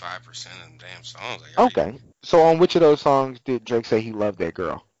 65% of them damn songs. Okay. So on which of those songs did Drake say he loved that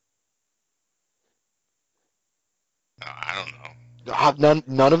girl? I don't know.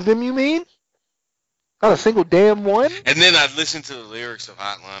 None of them, you mean? Not a single damn one? And then I listened to the lyrics of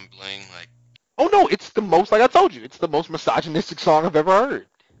Hotline Bling, oh no, it's the most, like I told you, it's the most misogynistic song I've ever heard.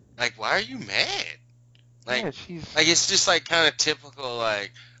 Why are you mad? Yeah, she's... it's just kind of typical, oh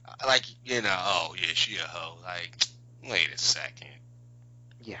yeah, she a hoe. Wait a second.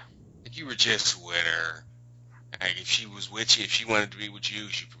 Yeah. You were just with her. If she was with you, if she wanted to be with you,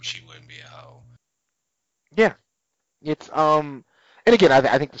 she wouldn't be a hoe. Yeah. It's and again,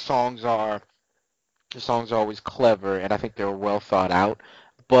 I think the songs are always clever, and I think they're well thought out.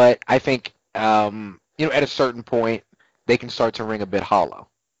 But I think at a certain point they can start to ring a bit hollow.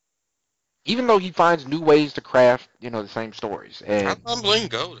 Even though he finds new ways to craft, the same stories. And Hotline Bling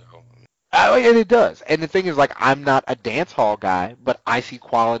go though. And it does. And the thing is, I'm not a dance hall guy, but I see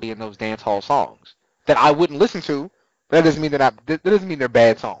quality in those dance hall songs that I wouldn't listen to. But that doesn't mean that doesn't mean they're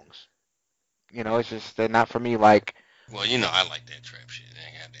bad songs. It's just they're not for me. Well, I like that trap shit.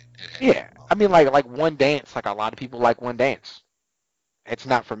 Yeah, I mean, like One Dance. A lot of people like One Dance. It's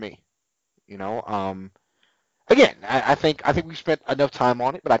not for me. Again, I think we spent enough time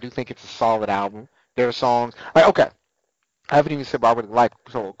on it, but I do think it's a solid album. There are songs okay. I haven't even said what I would like.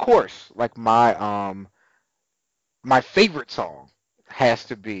 So of course, my favorite song has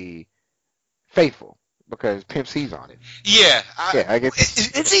to be "Faithful" because Pimp C's on it. Yeah.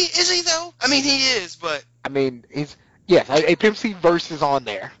 Is he though? I mean, he is, but I mean, yes. A Pimp C verse is on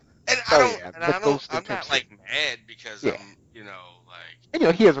there. And I'm not mad because I'm,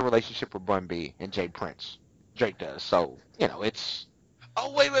 And he has a relationship with Bun B and Jay Prince. Drake does, so it's.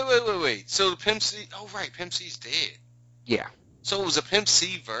 Oh wait! So the Pimp C. Oh right, Pimp C's dead. Yeah. So it was a Pimp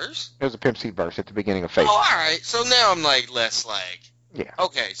C verse? It was a Pimp C verse at the beginning of Faithful. Oh, all right. So now I'm less Yeah.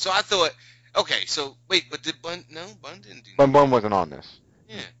 Okay, so I thought. Okay, so wait, but did Bun? No, Bun didn't do. Bun wasn't on this.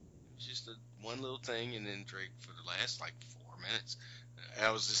 Yeah, it was just one little thing, and then Drake for the last 4 minutes. I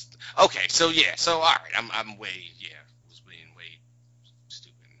was just okay. So yeah. So all right. I'm way was being way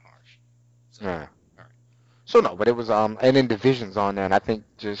stupid and harsh. So, yeah. All right. So no, but it was and then Division's on there, and I think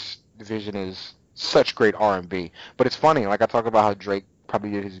just Division is such great R&B. But it's funny, I talk about how Drake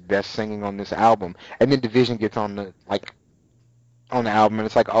probably did his best singing on this album, and then Division gets on the on the album, and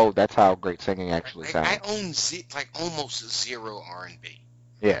it's oh, that's how great singing actually sounds. I own almost zero R&B.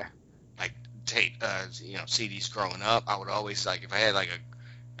 Yeah. Tape, CDs growing up, I would always if I had I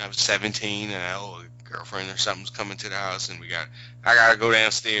was 17 and a girlfriend or something's coming to the house, and I gotta go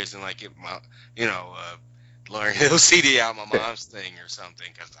downstairs and get my Lauryn Hill CD out my mom's thing or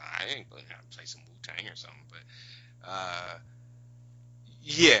something, because I ain't gonna play some Wu-Tang or something, but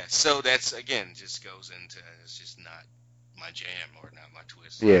so that's again just goes into it's just not my jam or not my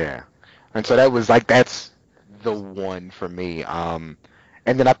twist. Yeah, and so that was that's the one for me.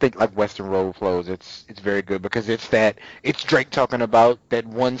 And then I think Western Road Flows, it's very good because it's Drake talking about that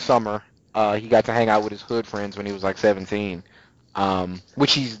one summer he got to hang out with his hood friends when he was 17,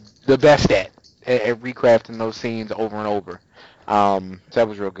 which he's the best at recrafting those scenes over and over. So that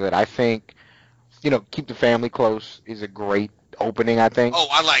was real good. I think, Keep the Family Close is a great opening, I think. Oh,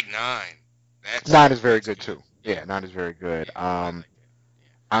 I like 9. 9 is very good too. Yeah, 9 is very good. Yeah,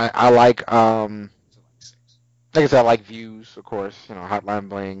 I like that. I like So like 6. like I said, I like Views, of course. You know, Hotline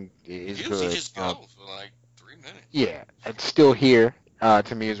Bling is Views, good. you just go for like 3 minutes. Yeah, it's Still Here.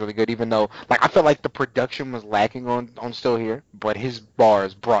 To me is really good, even though like I felt like the production was lacking on Still Here, but his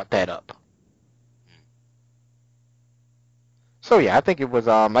bars brought that up. So yeah, I think it was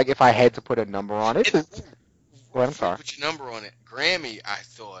like if I had to put a number on it, well, I'm sorry. Put your number on it. Grammy, I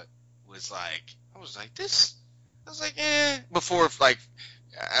thought was like, I was like, before like,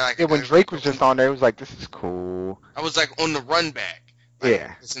 When Drake was just on there, it was like, this is cool. I was like on the run back, like,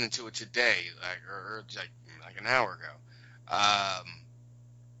 Yeah. listening to it today, like or like an hour ago.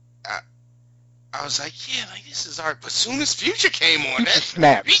 I was like, yeah, like this is art. But as soon as Future came on, Future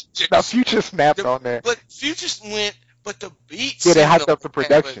snapped. No, Future snapped on there. But Future went, but the beats. Yeah, they hyped up the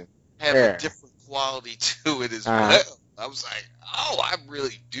production. Have a different quality to it as well. I was like, oh, I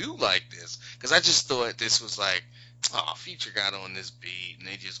really do like this, because I just thought this was like, oh, Future got on this beat, and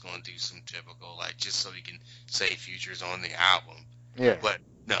they just gonna do some typical, like, just so he can say Future's on the album. Yeah. But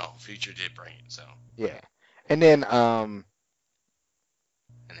no, Future did bring it, so. Yeah. And then And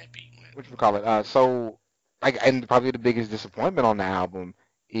that beat went. what you call it? So like, and probably the biggest disappointment on the album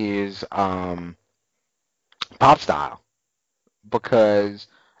is Pop Style, because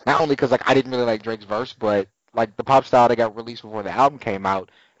not only because like I didn't really like Drake's verse, but like the Pop Style that got released before the album came out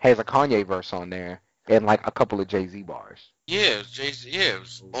has a Kanye verse on there and like a couple of Jay-Z bars. Yeah, it was Jay-Z. Yeah, it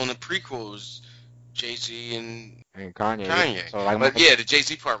was on the prequel. It was Jay-Z and Kanye. So like, but yeah, the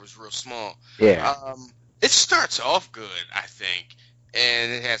Jay-Z part was real small. Yeah. It starts off good, I think,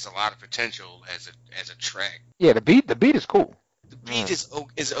 and it has a lot of potential as a track. Yeah, the beat is cool. The beat is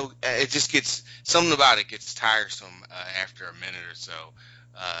it just gets, something about it gets tiresome after a minute or so.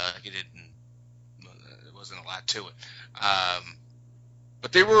 There wasn't a lot to it.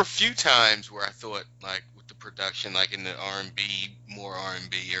 But there were a few times where I thought, like with the production, like in the R&B, more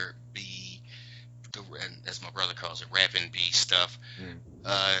R&B or B, as my brother calls it, rap and B stuff.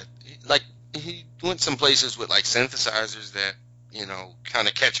 Like he went some places with like synthesizers that, you know, kind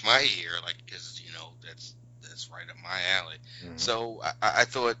of catch my ear, like, because, you know, that's right up my alley. So I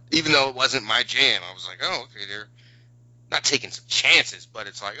thought, even though it wasn't my jam, I was like, oh, okay, they're not taking some chances, but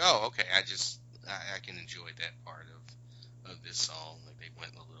it's like, oh, okay, I can enjoy that part of this song. Like they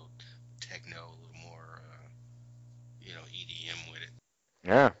went a little techno, a little more, you know, EDM with it.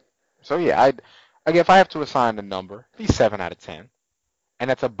 Yeah. So yeah, if I have to assign a number, it'd be 7 out of 10, and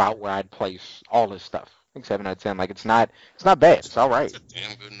that's about where I'd place all this stuff. I think 7 out of 10. Like it's not bad. It's all right. It's a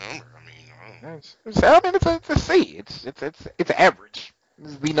damn good number. I mean, it's a C. It's average.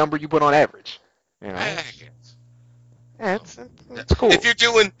 This is the number you put on average. You know. I guess. Yeah, it's cool. If you're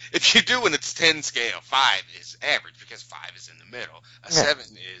doing its 10 scale, 5 is average because 5 is in the middle. A 7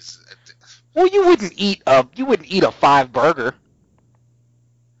 is. Well, you wouldn't eat a 5 burger.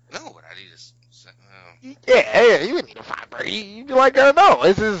 No, what I need is. Yeah, you wouldn't eat a 5 burger. You'd be like, oh no,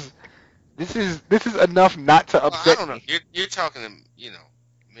 this is enough not to upset I don't know. me. You're talking to, you know,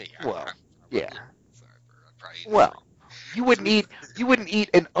 me. Yeah. Probably Well, you wouldn't eat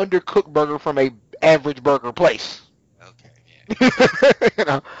an undercooked burger from a average burger place. Okay. Yeah. You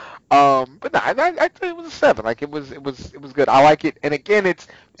know. But no, I'd say it was a 7. Like it was good. I like it, and again, it's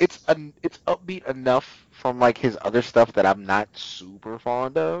upbeat enough from like his other stuff that I'm not super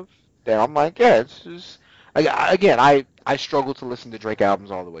fond of. That I'm like, yeah, it's just again, I struggle to listen to Drake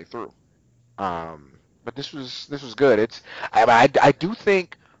albums all the way through. But this was good. I do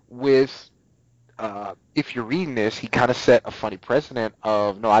think with if you're reading this, he kind of set a funny precedent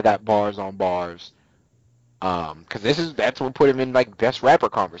of, no, I got bars on bars. Because that's what put him in like best rapper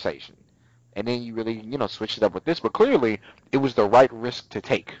conversation, and then you really switched it up with this. But clearly, it was the right risk to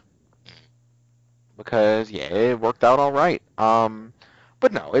take, because yeah, it worked out all right.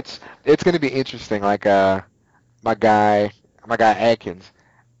 But no, it's gonna be interesting. Like my guy Atkins,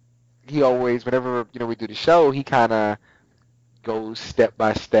 he always, whenever we do the show, he kind of goes step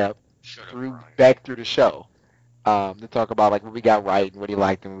by step back through the show. To talk about like what we got right and what he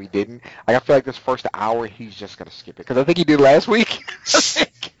liked and what we didn't. Like I feel like this first hour he's just gonna skip it, because I think he did last week.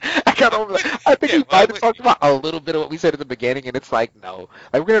 I got over that. I think he might have talked about a little bit of what we said at the beginning, and it's like, no,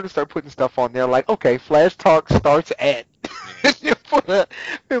 like we're gonna have to start putting stuff on there. Like, okay, Flash Talk starts at, and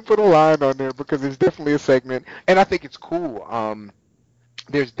put a line on there, because there's definitely a segment, and I think it's cool.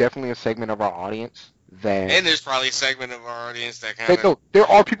 There's definitely a segment of our audience that, and there's probably a segment of our audience that kind of there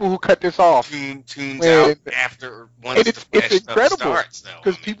are people who cut this off, tunes out after once the Flash stuff starts, though.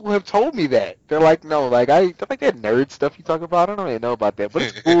 Because people have told me that. They're like, no, like I think that nerd stuff you talk about, I don't really know about that, but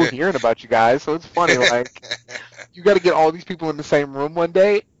it's cool hearing about you guys. So it's funny, like you got to get all these people in the same room one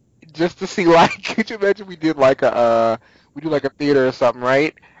day. just to see, like, could you imagine we did like we do like a theater or something,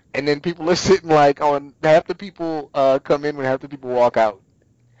 right? And then people are sitting like on half the people come in when half the people walk out.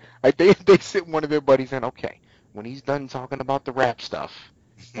 Like they sit one of their buddies in. Okay, when he's done talking about the rap stuff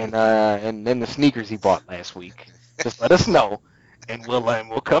and then the sneakers he bought last week, just let us know, and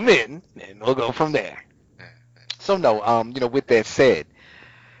we'll come in and we'll go from there. So no, with that said,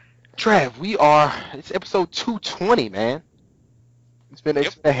 Trav, it's episode 220, man. It's been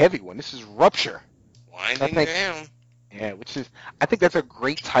a heavy one. This is Rupture. Winding down. Yeah, I think that's a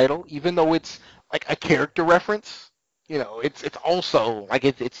great title, even though it's like a character reference. It's also like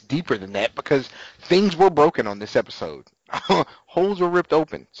it's deeper than that because things were broken on this episode. Holes were ripped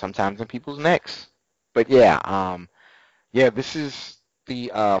open, sometimes in people's necks. But yeah, this is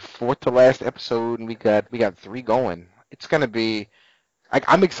the fourth to last episode, and we got 3 going. It's gonna be like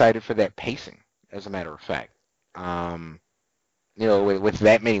I'm excited for that pacing, as a matter of fact. With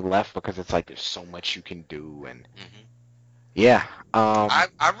that many left, because it's like there's so much you can do, and yeah.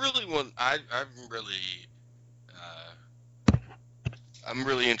 I'm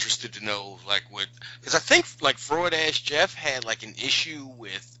really interested to know, like, because I think, like, Freud Ass Jeff had, like, an issue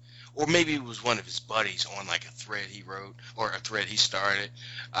with, or maybe it was one of his buddies on, like, a thread he wrote, or a thread he started,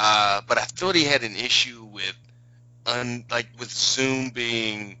 but I thought he had an issue with, with Zoom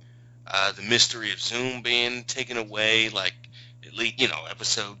being, the mystery of Zoom being taken away, like, at least,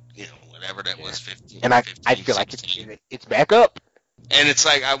 episode, whatever that was, 15, and I 15, feel 16. like it's back up. And it's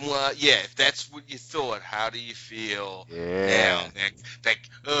like, if that's what you thought, how do you feel now? That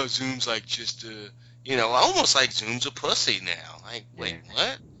Zoom's like just almost like Zoom's a pussy now. Like, wait,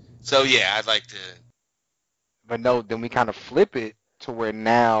 what? So, yeah, I'd like to... But no, then we kind of flip it to where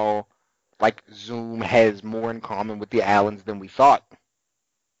now, like, Zoom has more in common with the Allens than we thought.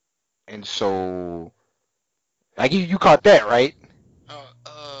 And so, like, you caught that, right?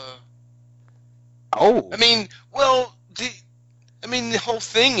 Oh. I mean, the whole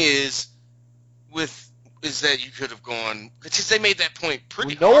thing is that you could have gone, because they made that point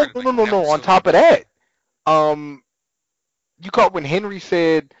pretty hard. No. On top of that, you caught when Henry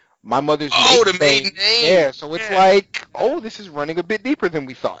said, "My mother's maiden name." Yeah, so it's like, this is running a bit deeper than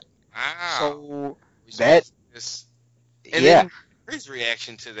we thought. Wow. So that, then his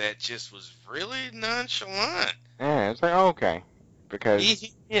reaction to that just was really nonchalant. Yeah, it's like, okay, because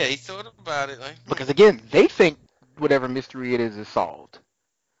he thought about it because again, they think whatever mystery it is solved.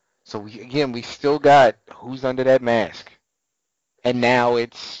 So we still got who's under that mask, and now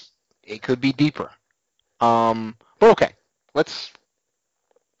it could be deeper. But okay, let's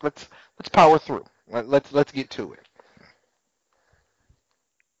power through. Let's get to it.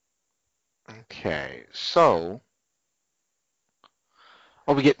 Okay, so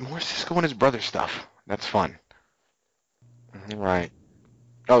we get more Cisco and his brother stuff. That's fun. All right.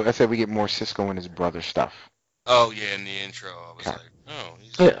 Oh, I said we get more Cisco and his brother stuff. Oh, yeah, in the intro, I was like,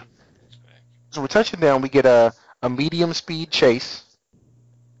 he's back. So we're touching down. We get a medium speed chase.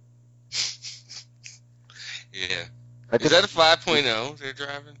 Yeah. Is that a 5.0 they're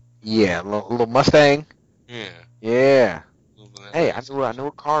driving? Yeah, a little Mustang. Yeah. Yeah. Hey, I knew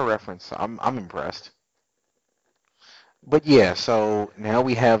a car reference. I'm impressed. But yeah, so now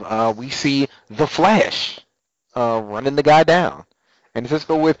we have we see the Flash running the guy down. And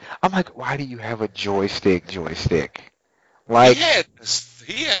Cisco I'm like, why do you have a joystick? Like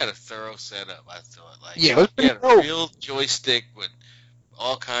he had a thorough setup, I thought. Like, yeah, it was pretty he had a real joystick with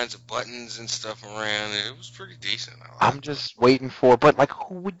all kinds of buttons and stuff around it. It was pretty decent. I'm just waiting for, but like,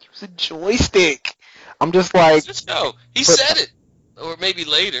 who would use a joystick? I'm just like, he said it, or maybe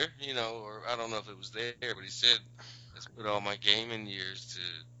later, or I don't know if it was there, but he said, "Let's put all my gaming years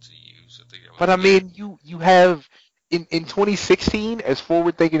to use." I think. But I mean, you have. In 2016, as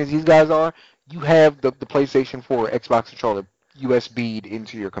forward-thinking as these guys are, you have the PlayStation 4 Xbox controller USB'd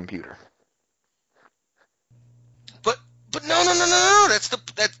into your computer. But no. That's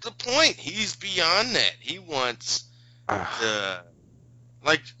the point. He's beyond that. He wants the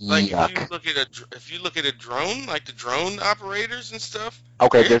if you look at a drone, like the drone operators and stuff.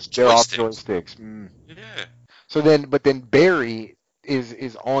 Okay, they're off joysticks. Yeah. So then Barry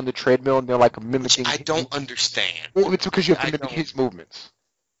is on the treadmill and they're like mimicking. Which I don't understand. Well, it's because you have to mimic his movements.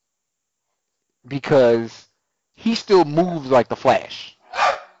 Because he still moves like the Flash.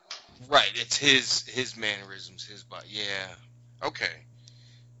 Right, it's his mannerisms, his body. Yeah. Okay.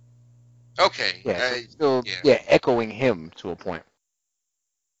 Yeah, still echoing him to a point.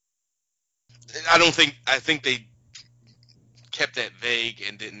 I think they kept that vague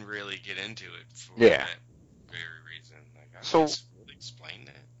and didn't really get into it for that very reason. Like, so explain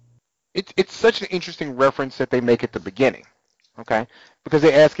that. It's such an interesting reference that they make at the beginning. Okay, because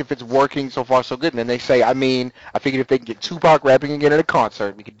they ask if it's working so far so good, and then they say, I mean, I figured if they can get Tupac rapping again at a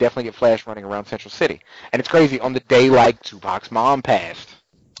concert, we could definitely get Flash running around Central City. And it's crazy on the day like Tupac's mom passed.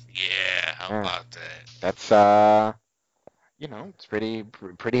 Yeah, how Yeah. about that? That's it's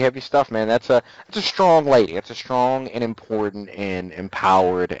pretty heavy stuff, man. That's a strong lady. That's a strong and important and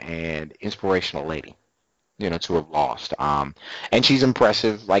empowered and inspirational lady. To have lost. And she's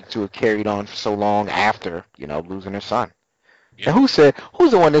impressive, like to have carried on for so long after, losing her son. Yeah. And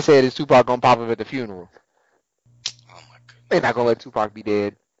who's the one that said is Tupac gonna pop up at the funeral? Oh my goodness. They're not gonna let Tupac be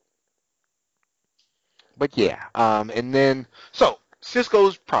dead. But yeah, and then so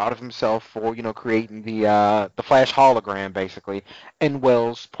Cisco's proud of himself for creating the Flash hologram basically, and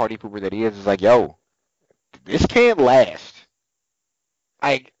Wells, party pooper that he is like, yo, this can't last.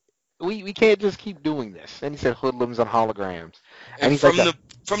 Like we can't just keep doing this. And he said hoodlums and holograms. And he's from like,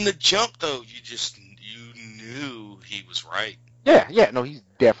 from the jump though, you knew he was right. Yeah, no, he's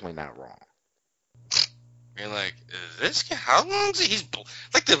definitely not wrong. You're like, is this guy? How long is he? He's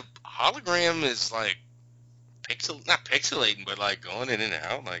like the hologram is like not pixelating, but like going in and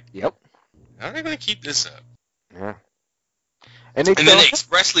out. Like, yep. How are they going to keep this up? Yeah. And then they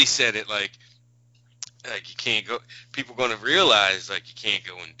expressly said it like you can't go. People going to realize like you can't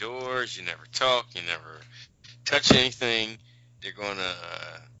go indoors. You never talk. You never touch anything.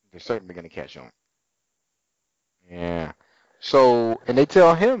 They're certainly gonna catch on. Yeah. So, and they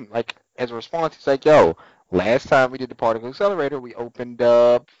tell him like as a response, he's like, "Yo, last time we did the particle accelerator, we opened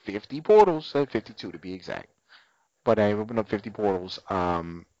up 50 portals, 52 to be exact. But I opened up 50 portals.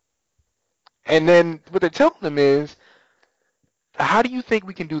 And then what they're telling them is, how do you think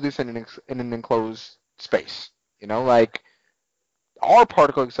we can do this in an enclosed space? Like our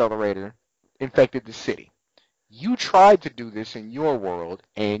particle accelerator infected the city. You tried to do this in your world,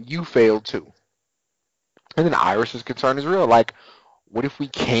 and you failed too. And then Iris's concern is real. Like, what if we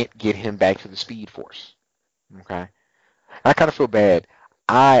can't get him back to the Speed Force? Okay. I kind of feel bad.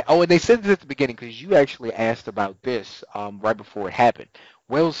 And they said this at the beginning because you actually asked about this right before it happened.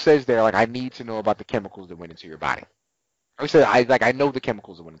 Wells says there, like, I need to know about the chemicals that went into your body. I said, I know the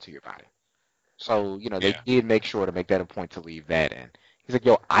chemicals that went into your body. So, they did make sure to make that a point to leave that in. He's like,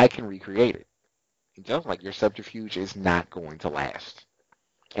 yo, I can recreate it. He tells like your subterfuge is not going to last,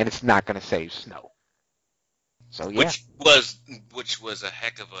 and it's not going to save Snow. So yeah, which was a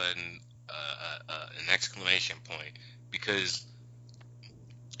heck of an exclamation point, because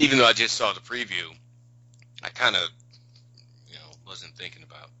even though I just saw the preview, I kind of wasn't thinking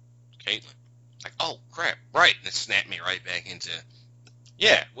about Caitlin. Like, oh crap, right, and it snapped me right back into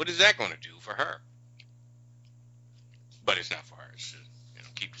what is that going to do for her? But it's not for her. It's to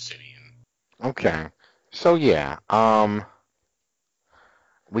keep the city in. Okay, so yeah,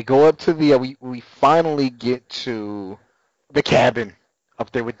 we go up to the we finally get to the cabin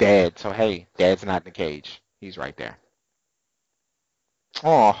up there with Dad. So hey, Dad's not in the cage; he's right there.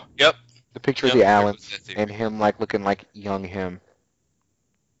 Oh, yep. The picture of the Allens and him like looking like young him.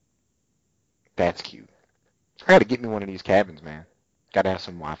 That's cute. I gotta get me one of these cabins, man. Gotta have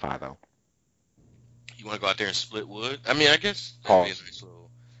some Wi-Fi though. You want to go out there and split wood? I mean, I guess that'd be a nice little...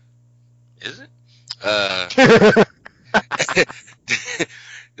 Is it?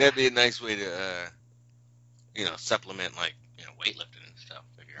 That'd be a nice way to, supplement like weightlifting and stuff.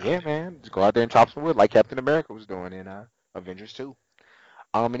 Yeah, man. Just go out there and chop some wood like Captain America was doing in Avengers 2.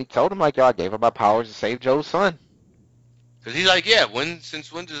 And he told him like, yo, I gave up my powers to save Joe's son. Because he's like,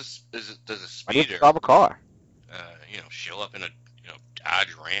 since when does a speeder I need to drive a car? Show up in a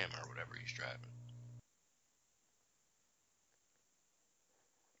Dodge Ram or whatever he's driving.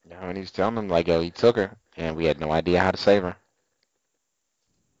 And he's telling him like, yo, he took her, and we had no idea how to save her.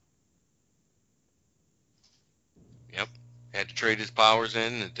 Yep, had to trade his powers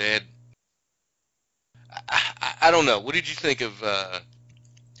in. And Dad, I don't know. What did you think of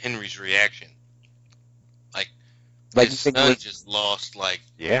Henry's reaction? Like his son just lost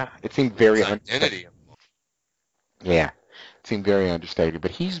it seemed very identity. Yeah, it seemed very understated.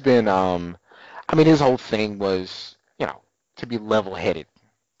 But he's been, his whole thing was, to be level-headed.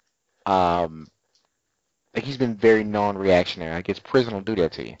 He's been very non-reactionary. I guess prison will do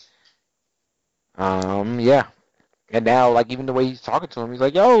that to you. Yeah. And now, even the way he's talking to him, he's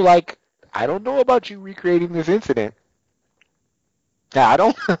like, yo, I don't know about you recreating this incident. Yeah, I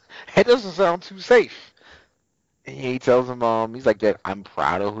don't, it doesn't sound too safe. And he tells him, he's like, Dad, I'm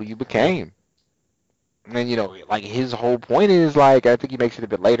proud of who you became. And then, his whole point is, I think he makes it a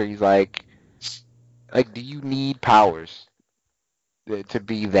bit later, he's like, do you need powers to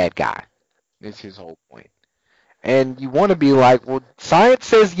be that guy? Is his whole point. And you want to be like, well, science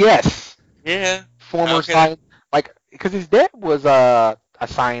says yes. Yeah. Former science, because his dad was a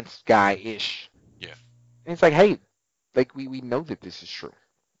science guy-ish. Yeah. And it's like, hey, like we know that this is true.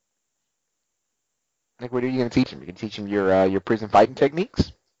 Like, what are you gonna teach him? You can teach him your prison fighting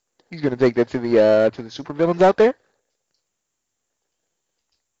techniques. He's gonna take that to the supervillains out there.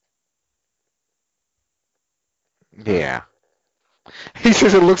 Yeah. He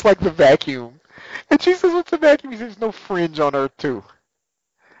says it looks like the vacuum, and she says, "What's a vacuum?" He says, "No Fringe on Earth too."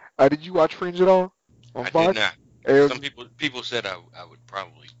 Did you watch Fringe at all on I Fox? did not. It was- Some people said I would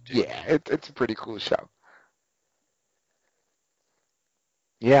probably do. yeah, it's a pretty cool show.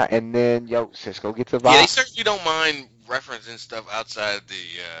 Yeah, and then Cisco gets a vibe. Yeah, they certainly don't mind referencing stuff outside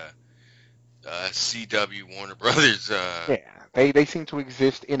the CW Warner Brothers. Yeah, they seem to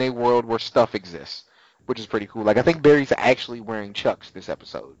exist in a world where stuff exists, which is pretty cool. Like I think Barry's actually wearing Chucks this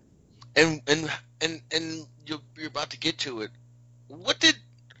episode. And you're about to get to it. What did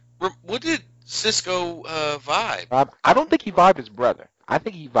Cisco vibe? I don't think he vibed his brother. I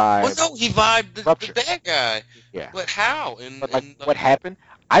think he vibed. Well, no, he vibed the Rupture. bad guy. Yeah. But how? But like, what happened?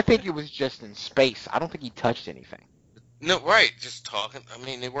 I think it was just in space. I don't think he touched anything. No, right. Just talking. I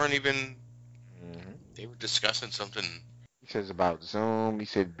mean, they weren't even. Mm-hmm. They were discussing something. He says about Zoom. He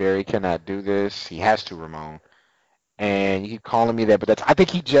said Barry cannot do this. He has to, Ramon. And you keep calling me that, but I think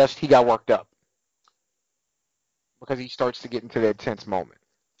he got worked up because he starts to get into that tense moment.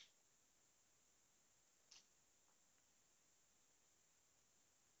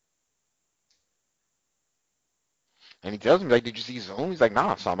 And he tells me, like, did you see Zoom? He's like,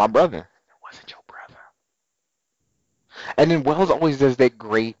 nah, I saw my brother. It wasn't your brother. And then Wells always does that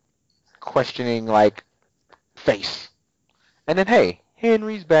great questioning, like, face. And then, hey,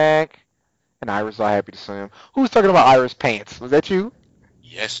 Henry's back. And Iris is all happy to see him. Who was talking about Iris' pants? Was that you?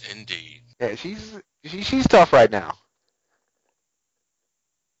 Yes, indeed. Yeah, she's tough right now.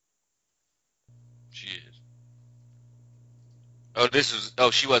 She is.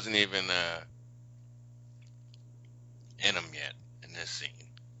 Oh, she wasn't even in them yet in this scene.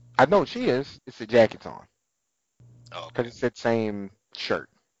 I know she is. It's the jacket's on. Oh, Because okay. it's that same shirt.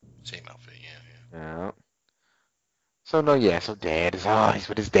 Same outfit, yeah. Yeah. So, no, yeah. So Dad is, he's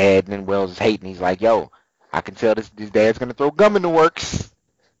with his dad. And then Wells is hating. He's like, yo, I can tell this dad's going to throw gum in the works.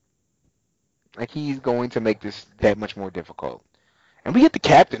 Like, he's going to make this that much more difficult. And we get the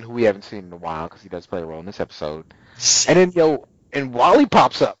captain, who we haven't seen in a while, because he does play a role in this episode. And then, and Wally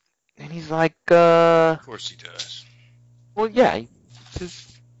pops up. And he's like, Of course he does. well, yeah,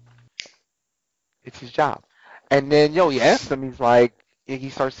 it's his job. And then, he asks him, he's like, he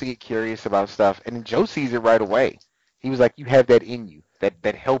starts to get curious about stuff. And then Joe sees it right away. He was like, you have that in you,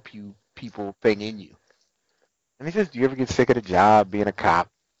 that help you people thing in you. And he says, do you ever get sick of the job being a cop?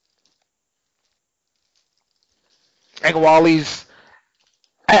 And Wally's,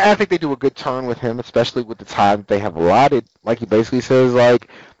 I think they do a good turn with him, especially with the time that they have allotted. Like, he basically says, like,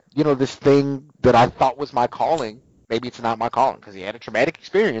 this thing that I thought was my calling, maybe it's not my calling, because he had a traumatic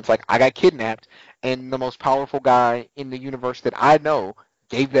experience. Like, I got kidnapped, and the most powerful guy in the universe that I know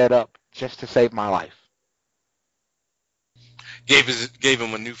gave that up just to save my life. Gave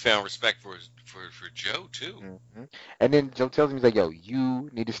him a newfound respect for Joe too. Mm-hmm. And then Joe tells him, he's like, yo,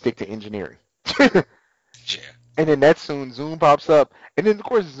 you need to stick to engineering. Yeah. And then that soon Zoom pops up. And then, of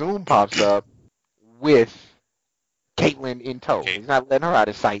course, Zoom pops up with Caitlin in tow. Okay. He's not letting her out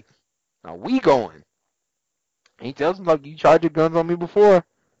of sight. Now, we going. And he tells him, like, you tried your guns on me before.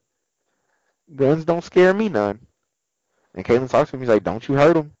 Guns don't scare me none. And Caitlin talks to him. He's like, don't you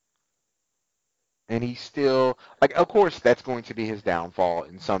hurt him. And he's still, like, of course, that's going to be his downfall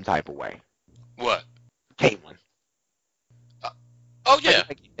in some type of way. What? Caitlin. Oh yeah.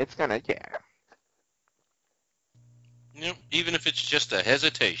 Like, it's going to, yeah. Even if it's just a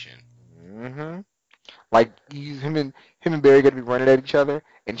hesitation. Mm-hmm. Like, him and Barry gonna be running at each other,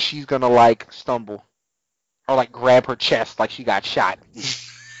 and she's gonna, like, stumble. Or, like, grab her chest like she got shot.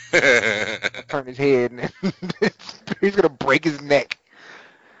 Turn his head, and he's gonna break his neck.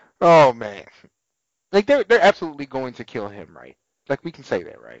 Oh, man. Like, they're absolutely going to kill him, right? Like, we can say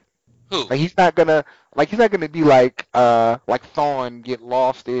that, right? Who? Like, he's not gonna be like Thawne, get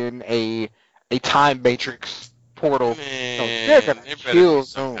lost in a time matrix portal. Man, they're gonna there better kill be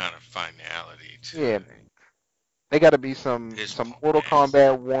some Zoom. kind of finality to Yeah, it. man. They gotta be some His Mortal ass.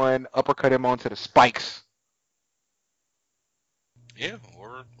 Kombat 1, uppercut him onto the spikes. Yeah,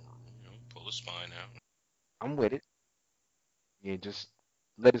 or pull his spine out. I'm with it. Yeah, just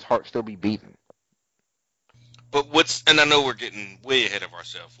let his heart still be beating. But and I know we're getting way ahead of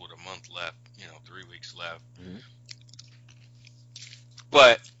ourselves with a month left, 3 weeks left. Mhm.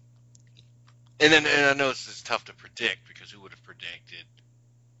 But, and I know this is tough to predict because who would have predicted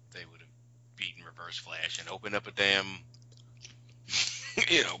they would have beating Reverse Flash and open up a damn,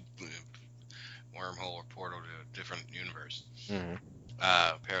 you know, wormhole or portal to a different universe,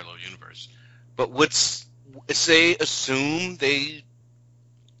 parallel universe. But assume they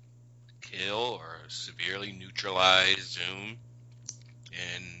kill or severely neutralize Zoom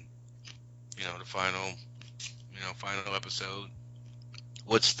in, you know, the final episode.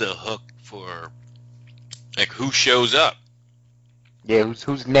 What's the hook for, like, who shows up? Yeah,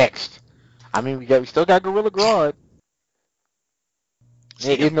 who's next? I mean, we still got Gorilla Grodd.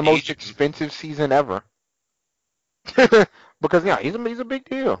 In the most expensive season ever. Because yeah, he's a big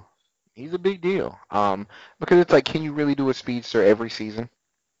deal. He's a big deal. Because it's like, can you really do a speedster every season?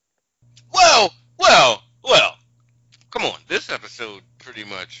 Well. Come on, this episode pretty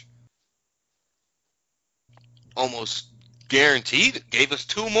much almost guaranteed gave us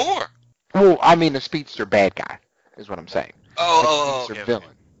 2 more. Well, I mean, the speedster bad guy is what I'm saying. Oh, okay. Villain.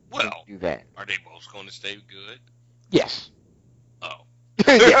 Well, do that. Are they both going to stay good? Yes. Oh.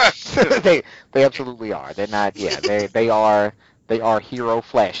 Yes, they absolutely are. They're not. Yeah, they are hero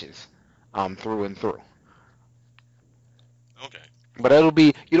Flashes, through and through. Okay. But it'll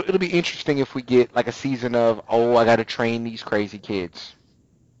be interesting if we get like a season of, I got to train these crazy kids,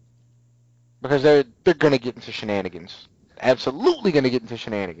 because they're gonna get into shenanigans. Absolutely gonna get into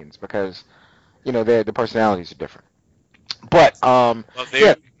shenanigans because, you know, the personalities are different. But well,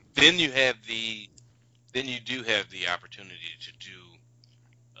 then you do have the opportunity to do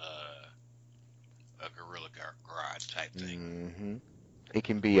a Gorilla Grodd type thing. Mm-hmm. It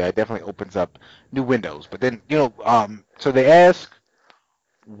can be definitely opens up new windows. But then, you know, so they ask,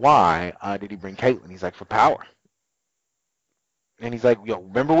 why did he bring Caitlin? He's like, for power. And he's like,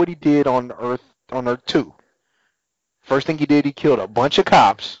 remember what he did on Earth 2? First thing he did, he killed a bunch of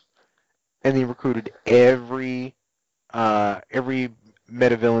cops, and he recruited every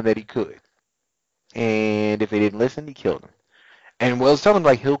meta-villain that he could. And if they didn't listen, he killed them. And Wells telling him,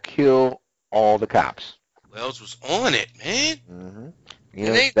 like, he'll kill all the cops. Wells was on it, man. Mm-hmm.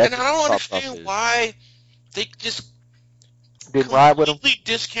 And I don't understand why they just didn't ride with him. Completely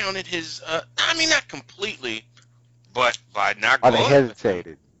discounted his. I mean, not completely, but by not going. They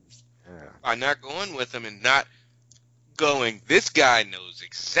hesitated. By not going with him and not going, this guy knows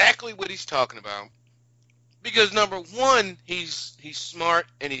exactly what he's talking about. Because number one, he's smart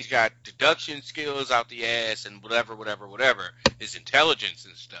and he's got deduction skills out the ass and whatever, his intelligence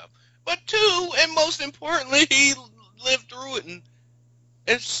and stuff. But 2, and most importantly, he lived through it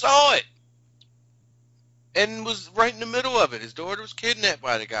and saw it. And was right in the middle of it. His daughter was kidnapped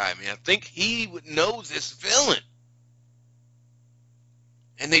by the guy. I mean, I think he would know this villain.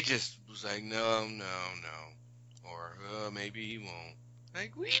 And they just was like, no. Or, maybe he won't.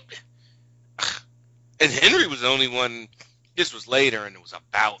 Like, and Henry was the only one, this was later, and it was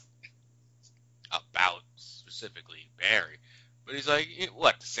about specifically Barry. But he's like,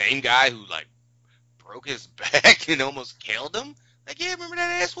 what, the same guy who, like, broke his back and almost killed him? Like, yeah, remember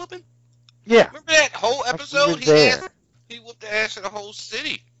that ass whooping? Yeah. Remember that whole episode? He whooped the ass of the whole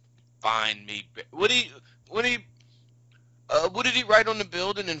city. Find me. What did he write on the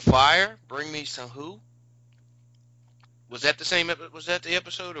building in fire? Bring me some who? Was that the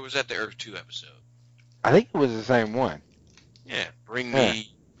episode, or was that the Earth 2 episode? I think it was the same one. Yeah, bring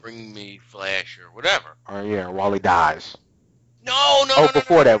me Flash or whatever. Or yeah, while he dies. No.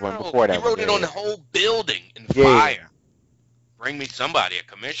 Before that He one. wrote it on the whole building in fire. Yeah. Bring me somebody, a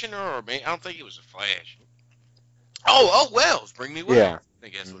commissioner, or maybe, I don't think it was a Flash. Oh, Wells, bring me Wells. Yeah. I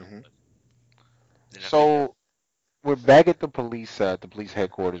think that's what it was. So we're back at the police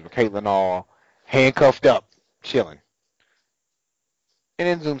headquarters with Caitlin all handcuffed up, chilling. And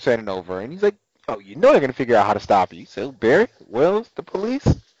then Zoom sending over, and he's like, you know they're going to figure out how to stop you. So Barry, Wells, the police,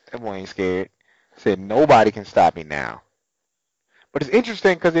 everyone ain't scared. Said, nobody can stop me now. But it's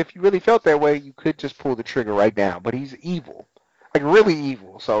interesting because if you really felt that way, you could just pull the trigger right now. But he's evil. Like, really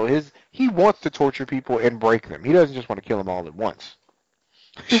evil. So he wants to torture people and break them. He doesn't just want to kill them all at once.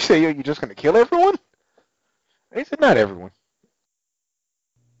 She said, you're just going to kill everyone? He said, not everyone.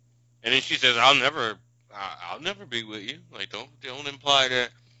 And then she says, I'll never be with you. Like, don't imply that.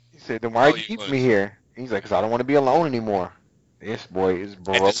 He said, then why are you keeping me here? He's like, because I don't want to be alone anymore. This boy is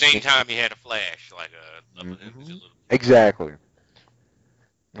broke. At the same time, he had a flash, like a little. Exactly.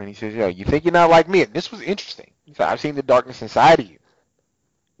 And he says, you think you're not like me? And this was interesting. He said, I've seen the darkness inside of you.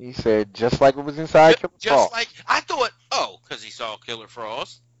 He said, just like it was inside Killer Frost. Just like, I thought, because he saw Killer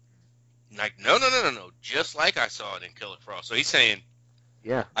Frost. Like, no. Just like I saw it in Killer Frost. So he's saying,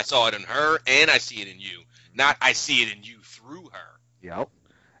 yeah, I saw it in her and I see it in you. Not I see it in you through her. Yep.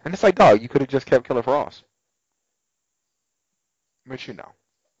 And it's like, dog, you could have just kept Killer Frost. But you know.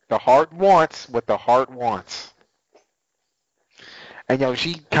 The heart wants what the heart wants. And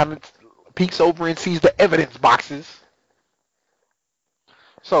she kind of peeks over and sees the evidence boxes.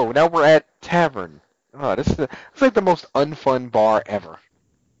 So now we're at Tavern. Oh, it's like the most unfun bar ever.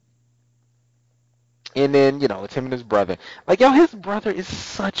 And then, it's him and his brother. Like, his brother is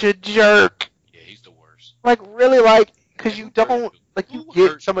such a jerk. Yeah, he's the worst. Like, really, like, because you don't, like, you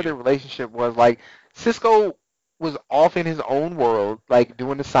get some of their relationship was, like, Cisco was off in his own world, like,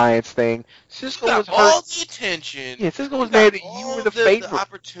 doing the science thing. Cisco was hurt. All the attention. Yeah, Cisco was mad that you were the favorite. The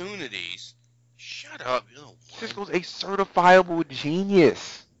opportunities. Shut up. Cisco's a certifiable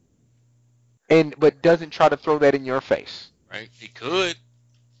genius. But doesn't try to throw that in your face. Right? He could.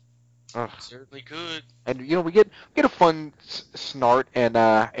 Ugh. Certainly could. And we get a fun Snart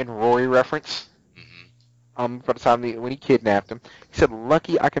and Rory reference. For the time when he kidnapped him, he said,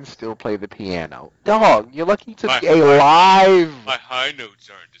 "Lucky I can still play the piano." Dog, you're lucky to be alive. My high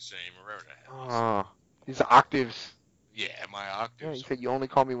notes aren't the same. Whatever the hell. These octaves. Yeah, my octaves. Yeah, he said, "You only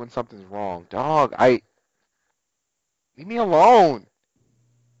call me when something's wrong." Dog, leave me alone.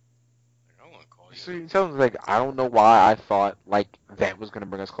 So you tell him, like, I don't know why I thought, like, that was going to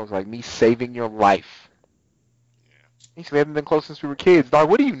bring us closer. Like, me saving your life. Yeah. He said, we haven't been close since we were kids. Dog,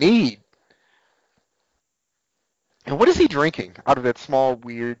 what do you need? And what is he drinking out of that small,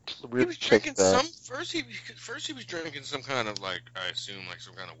 weird He was drinking first he was drinking some kind of, like, I assume, like,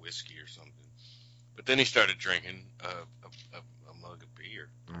 some kind of whiskey or something. But then he started drinking a mug of beer.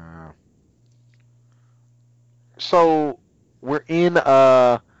 So, we're in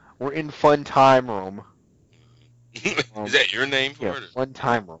Fun Time Room. Is that your name for it? Fun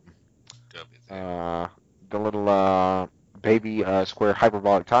Time Room. The little baby square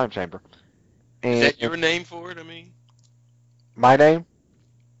hyperbolic time chamber. And is that your name for it? I mean, my name?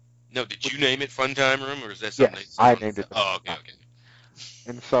 No, did you name it Fun Time Room, or is that something? Yes, I named it. Oh, okay.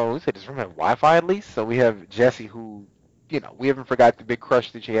 And so we said, does this room have Wi-Fi at least? So we have Jesse, who, we haven't forgot the big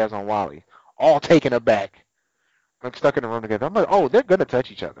crush that she has on Wally, all taken aback. Like, stuck in a room together. I'm like, oh, they're gonna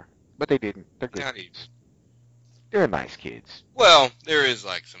touch each other, but they didn't. They're good. Not even. They're nice kids. Well, there is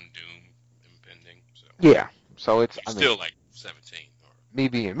like some doom impending. So. Yeah. So it's still like 17. Me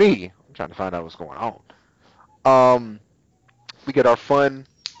being me, I'm trying to find out what's going on. We get our fun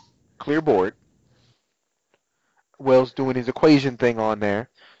clear board. Wells doing his equation thing on there.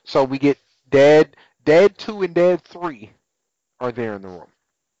 So we get Dad 2 and Dad 3 are there in the room.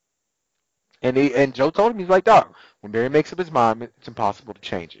 And Joe told him, he's like, dog, when Barry makes up his mind, it's impossible to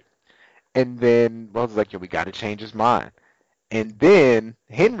change it. And then Wells is like, yo, we got to change his mind. And then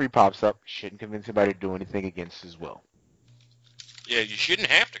Henry pops up, shouldn't convince anybody to do anything against his will. Yeah, you shouldn't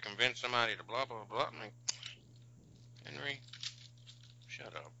have to convince somebody to blah, blah, blah. I mean, Henry,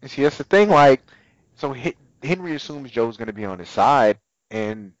 shut up. And see, that's the thing, like, so Henry assumes Joe's going to be on his side,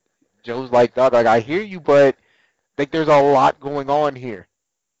 and Joe's like, dog, like, I hear you, but, like, there's a lot going on here.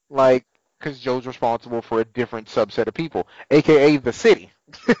 Like, because Joe's responsible for a different subset of people, a.k.a. the city,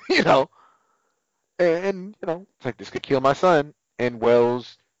 And, it's like, this could kill my son. And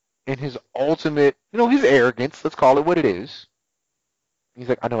Wells, in his ultimate, his arrogance, let's call it what it is, he's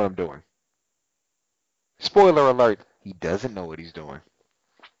like, I know what I'm doing. Spoiler alert, he doesn't know what he's doing.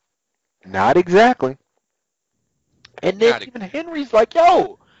 Not exactly. And then even Henry's like,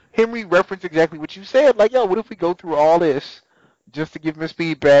 yo, Henry referenced exactly what you said. Like, yo, what if we go through all this just to give him his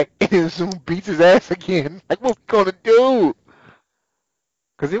feedback and then Zoom beats his ass again? Like, what we gonna do?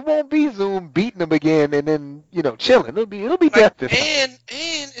 Because it won't be Zoom beating him again and then, chilling. It'll be like, death this time.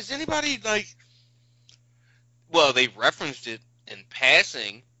 And is anybody like, well, they referenced it in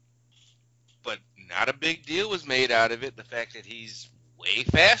passing, but not a big deal was made out of it. The fact that he's way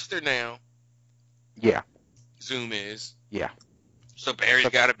faster now. Yeah. Zoom is. Yeah. So Barry's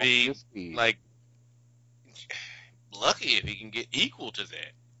got to be, like, lucky if he can get equal to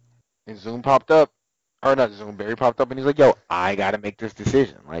that. And Zoom popped up. Or not Zoom, Barry popped up and he's like, yo, I got to make this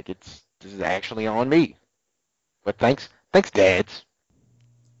decision. Like, this is actually on me. But thanks, dads.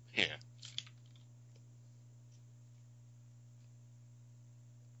 Yeah.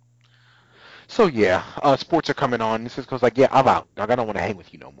 So, yeah, sports are coming on. Cisco's like, yeah, I'm out. Dog, I don't want to hang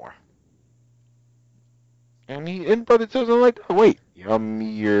with you no more. And Brother Till's like, oh, wait,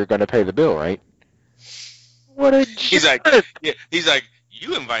 you're going to pay the bill, right? What a He's like, yeah,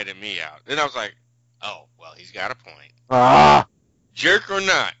 you invited me out. And I was like, oh, well, he's got a point. Jerk or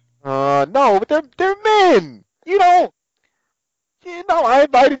not? No, but they're men. I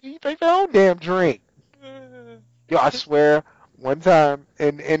invited you. You pay your own damn drink. Yo, I swear, one time,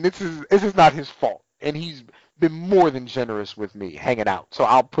 and this is not his fault, and he's been more than generous with me hanging out. So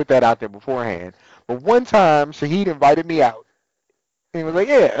I'll put that out there beforehand. But one time, Shahid invited me out, And he was like,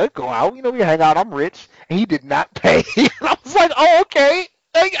 yeah, let's go out. You know, we hang out. I'm rich. And he did not pay. And I was like, oh, okay.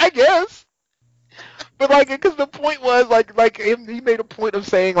 I guess. But, like, because the point was, he made a point of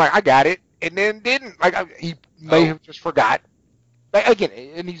saying, like, I got it. And then didn't. Like, he may have just forgot. Like, again,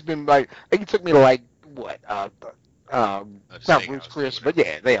 and he's been, like, it took me to, like, what? Not Ruth's Chris, but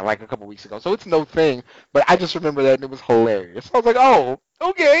yeah, like a couple weeks ago. So it's no thing. But I just remember that, and it was hilarious. I was like, oh,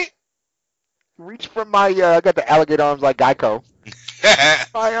 okay. Reach from my, I got the alligator arms like Geico.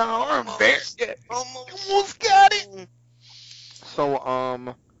 My arm there. Yeah. Almost got it.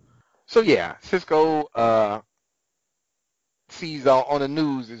 So yeah, Cisco sees on the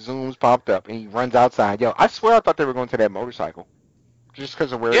news that Zoom's popped up, and he runs outside. Yo, I swear I thought they were going to that motorcycle, just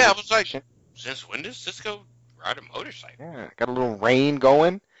because of where. Yeah, I was like, since when does Cisco ride a motorcycle? Yeah, got a little rain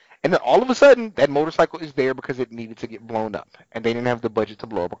going, and then all of a sudden that motorcycle is there because it needed to get blown up, and they didn't have the budget to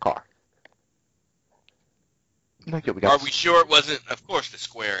blow up a car. Like, yo, Are we sure it wasn't? Of course, the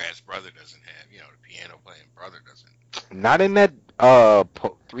square-ass brother doesn't have, the piano-playing brother doesn't. Not in that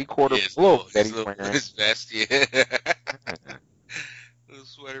 3/4 blow that he's wearing. His vest, yeah. Little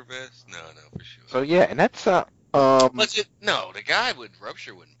sweater vest? No, for sure. So yeah, and that's the guy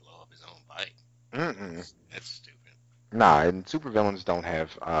Rupture wouldn't blow up his own bike. That's stupid. Nah, and supervillains don't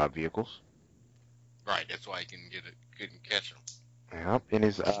have vehicles. Right, that's why he couldn't catch him. Yep, in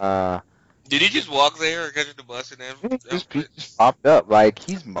his Did he just walk there or catch the bus and then? He just popped up. Like,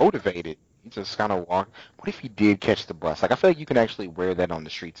 he's motivated. He just kind of walked. What if he did catch the bus? Like, I feel like you can actually wear that on the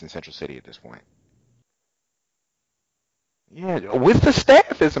streets in Central City at this point. Yeah, with the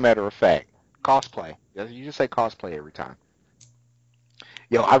staff, as a matter of fact. Cosplay. You just say cosplay every time.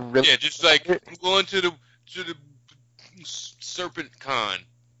 Yo, I really... Yeah, just like, I'm going to the Serpent Con.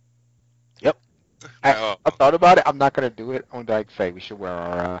 Yep. I thought about it. I'm not going to do it on Dyke Faye. We should wear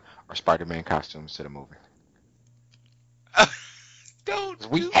our Spider-Man costumes to the movie.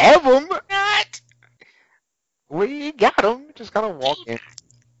 We have them. Not. We got them. Just kind of walk in.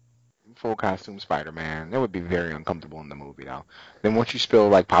 Full costume Spider-Man. That would be very uncomfortable in the movie, though. Then once you spill,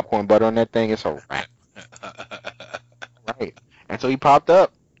 like, popcorn butter on that thing, it's a wrap. Right. And so he popped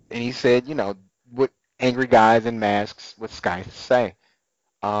up, and he said, what angry guys in masks, what guys say.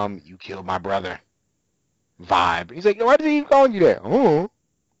 You killed my brother. Vibe. He's like, why did he even call you that? Oh.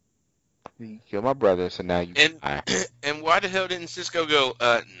 You killed my brother, so now you die. And why the hell didn't Cisco go,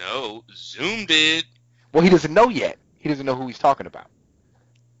 no, Zoom did? Well, he doesn't know yet. He doesn't know who he's talking about.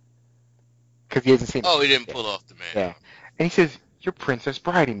 Because he hasn't seen he didn't pull off the man. Yeah. And he says, you're Princess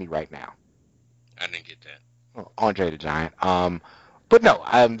Briding me right now. I didn't get that. Oh, Andre the Giant. But no,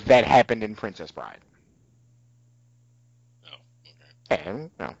 that happened in Princess Bride. Oh, okay.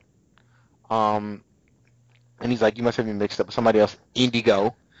 Yeah, no. And he's like, you must have me mixed up with somebody else.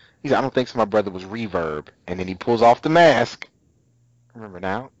 Indigo. He's like, I don't think so. My brother was Reverb. And then he pulls off the mask. Remember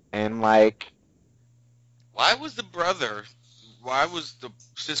now? And like... Why was the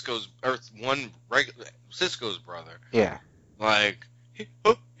Cisco's Cisco's brother? Yeah. Like,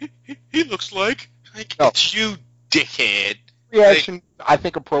 he looks like it's you, dickhead. Reaction, I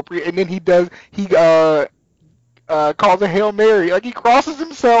think, appropriate. And then he calls a Hail Mary. Like, he crosses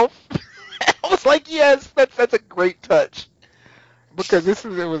himself. I was like, yes, that's a great touch. Because this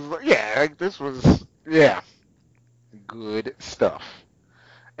was good stuff.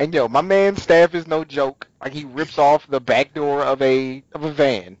 And yo, my man's staff is no joke. Like, he rips off the back door of a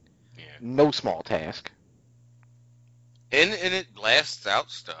van. Yeah. No small task. And it blasts out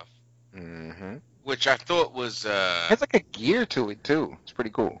stuff. Mm-hmm. Which I thought was it has like a gear to it too. It's pretty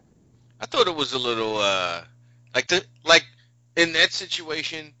cool. I thought it was a little like in that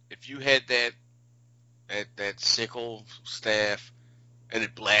situation, if you had that sickle staff and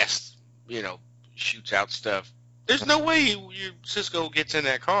it blasts, shoots out stuff. There's no way Cisco gets in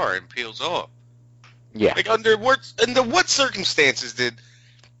that car and peels off. Yeah. Like under what circumstances did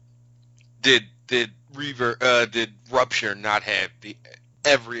Rupture not have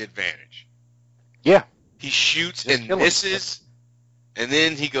every advantage? Yeah. He shoots and misses, and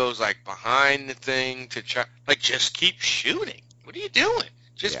then he goes like behind the thing to try. Like, just keep shooting. What are you doing?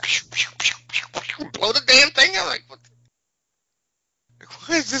 Just blow the damn thing out. Like, what?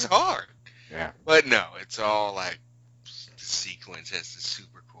 Why is this hard? Yeah. But no, it's all like the sequence has the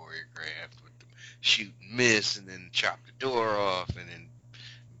super choreographed with the shoot and miss, and then chop the door off, and then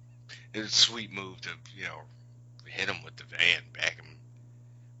it's a sweet move to hit him with the van, back him.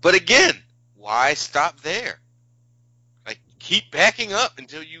 But again, why stop there? Like, keep backing up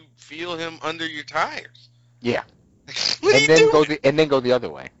until you feel him under your tires. Yeah. What are you doing? And then go the other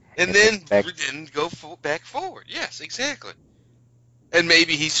way. And then go back forward. Yes, exactly. And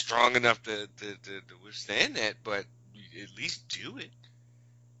maybe he's strong enough to withstand that, but at least do it.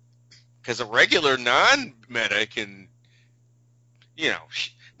 Because a regular non-meta can,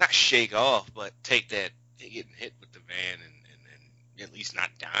 not shake off, but take that getting hit with the van and at least not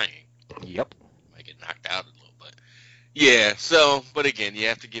dying. Yep. Might get knocked out a little bit. Yeah, so, but again, you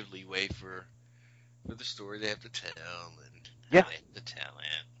have to give leeway for the story they have to tell and how they have to tell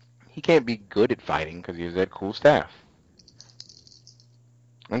it. He can't be good at fighting because he has that cool staff.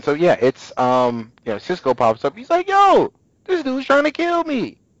 And so, yeah, it's, Cisco pops up. He's like, yo, this dude's trying to kill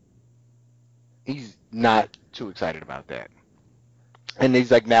me. He's not too excited about that. And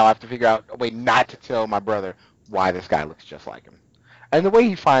he's like, now I have to figure out a way not to tell my brother why this guy looks just like him. And the way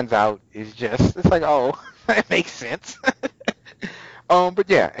he finds out is just, it's like, oh, that makes sense. But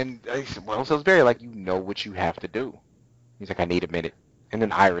yeah, and so it's very like, you know what you have to do. He's like, I need a minute. And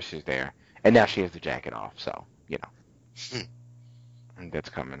then Iris is there. And now she has the jacket off, so, And that's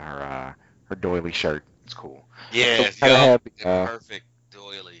coming. Her doily shirt. It's cool. Yeah, so perfect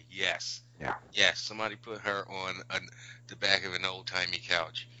doily. Yes. Yeah. Yes, somebody put her on the back of an old-timey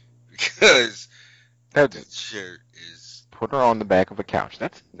couch because that shirt is... Put her on the back of a couch.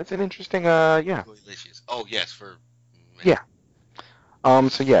 That's an interesting, yeah. Delicious. Oh, yes, for... Yeah.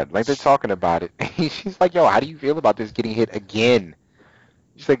 So yeah, like they're talking about it. She's like, yo, how do you feel about this getting hit again?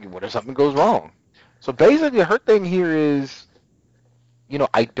 She's like, what if something goes wrong? So basically her thing here is,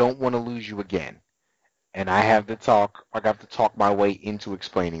 I don't want to lose you again. And I have to talk my way into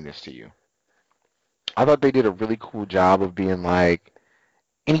explaining this to you. I thought they did a really cool job of being like,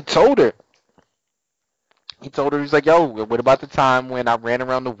 and he told her, he's like, yo, what about the time when I ran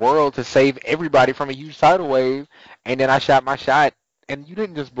around the world to save everybody from a huge tidal wave, and then I shot my shot, and you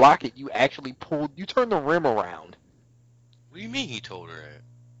didn't just block it, you actually you turned the rim around. What do you mean he told her that?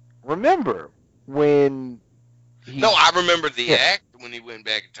 Remember when No, I remember the act when he went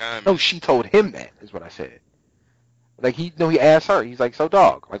back in time. No, she told him that, is what I said. Like, he asked her, he's like, so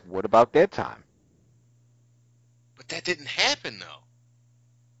dog, like, what about that time? But that didn't happen, though.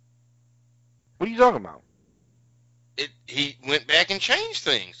 What are you talking about? He went back and changed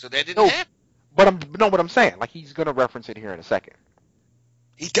things, so that didn't happen. What I'm saying, like, he's gonna reference it here in a second.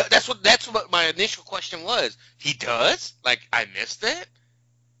 He does. That's what my initial question was. He does? Like, I missed that?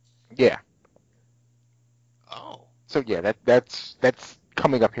 Yeah. Oh. So yeah, that's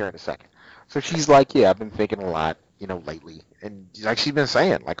coming up here in a second. So she's like, yeah, I've been thinking a lot, lately, and like she's been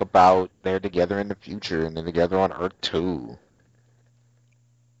saying, like, about they're together in the future and they're together on Earth 2.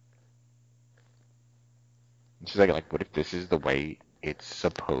 And she's like, what if this is the way it's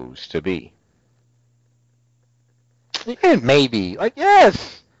supposed to be? And maybe, like,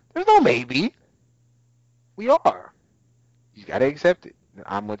 yes, there's no maybe. We are. You gotta accept it.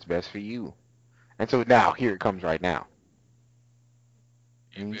 I'm what's best for you. And so now, here it comes right now.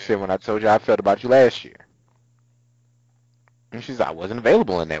 And you said, when I told you how I felt about you last year. And she's like, I wasn't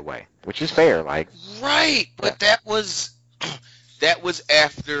available in that way, which is fair, like. Right, but that was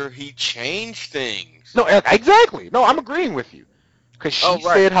after he changed things. No, exactly. No, I'm agreeing with you. Because she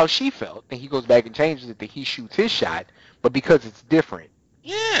said how she felt, and he goes back and changes it that he shoots his shot, but because it's different.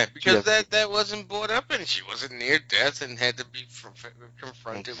 Yeah, because that wasn't brought up, and she wasn't near death and had to be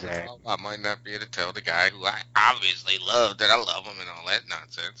confronted with, I might not be able to tell the guy who I obviously loved that I love him and all that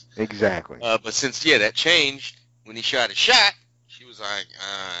nonsense. Exactly. But since, that changed, when he shot his shot, she was like,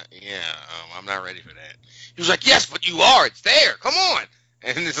 I'm not ready for that. He was like, yes, but you are. It's there. Come on.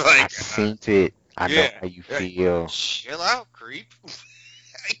 And it's like, I've seen it. I know how you feel. Chill out, creep.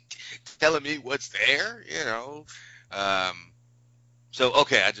 Telling me what's there, So,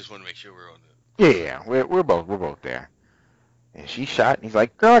 okay, I just want to make sure we're on the... Yeah, we're both there. And she shot, and he's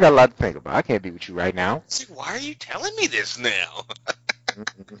like, girl, I got a lot to think about. I can't be with you right now. See, why are you telling me this now?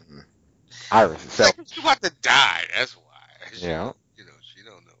 Iris itself. Like, she's about to die, that's why. Yeah. She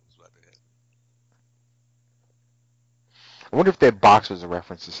don't know what's about to happen. I wonder if that box was a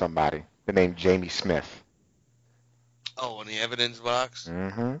reference to somebody. The name Jamie Smith. Oh, on the evidence box?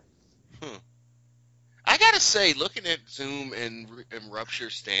 Mm-hmm. I gotta say, looking at Zoom and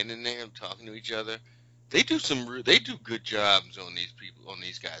Rupture standing there and talking to each other, they do good jobs on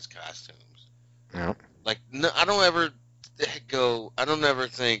these guys' costumes. Yeah. Like, no, I don't ever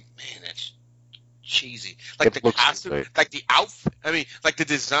think, man, that's cheesy. Like the costume, like the outfit. I mean, like the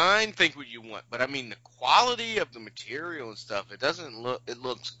design, think what you want, but I mean the quality of the material and stuff. It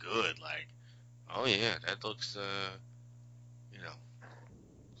looks good. Like, oh yeah, that looks,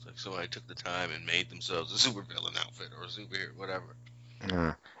 it's like somebody took the time and made themselves a supervillain outfit or a superhero, whatever.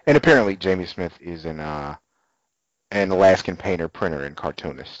 And apparently Jamie Smith is an Alaskan painter, printer, and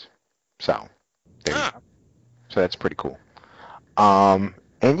cartoonist. So, so that's pretty cool. And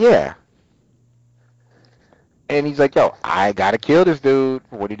yeah. And he's like, yo, I gotta kill this dude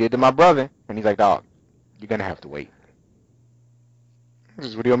for what he did to my brother. And he's like, dog, you're gonna have to wait. This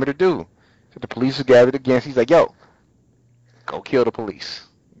is what do you want me to do? So the police are gathered against. He's like, yo, go kill the police.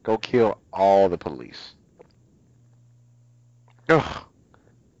 Go kill all the police. Ugh.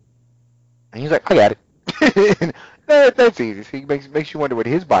 And he's like, I got it. That's easy. He makes you wonder what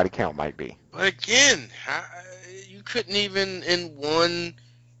his body count might be. But again, you couldn't even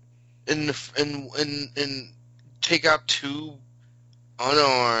take out two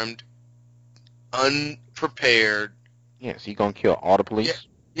unarmed, unprepared. Yeah, so you gonna kill all the police?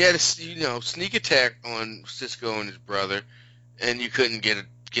 Yeah, sneak attack on Cisco and his brother, and you couldn't get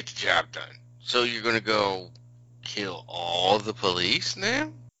the job done. So you're gonna go kill all the police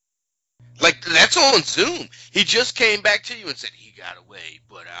now? Like, that's on Zoom. He just came back to you and said he got away,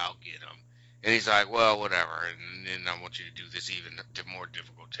 but I'll get him. And he's like, well, whatever. And then I want you to do this even more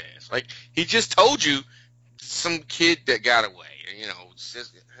difficult task. Like, he just told you some kid that got away.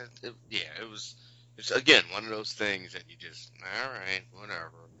 It's again one of those things that you just, all right,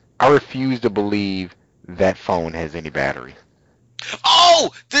 whatever. I refuse to believe that phone has any battery.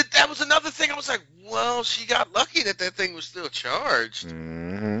 Oh, that was another thing. I was like, well, she got lucky that thing was still charged.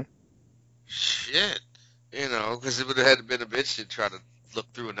 Mm-hmm. Shit. Because it would have had to been a bitch to try to look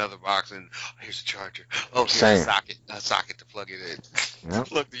through another box and, here's a charger. Oh, here's a socket to plug it in. Yep.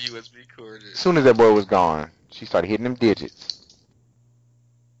 Plug the USB cord in. As soon as that boy was gone, she started hitting them digits.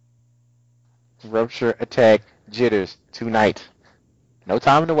 Rupture, attack, jitters, tonight. No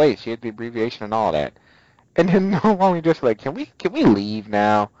time to waste. She had the abbreviation and all that. And then while we just like, can we leave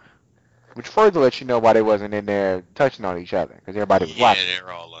now? Which further lets you know why they wasn't in there touching on each other, because everybody was watching. Yeah,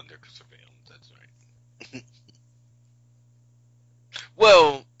 they're all under surveillance. That's right.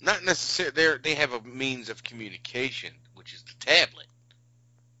 Well, not necessarily. They have a means of communication, which is the tablet.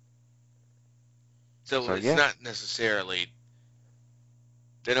 So it's not necessarily.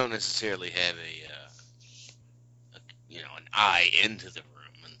 They don't necessarily have an eye into the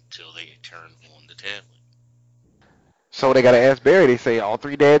room until they turn on the tablet. So they gotta ask Barry. They say all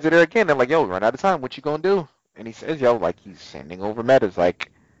three dads are there again. They're like, yo, we run out of time. What you gonna do? And he says, yo, like he's sending over metas.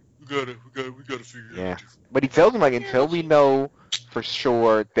 Like, we gotta figure it out. Yeah, but he tells him like until we know for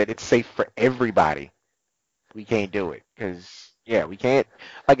sure that it's safe for everybody, we can't do it. Cause we can't.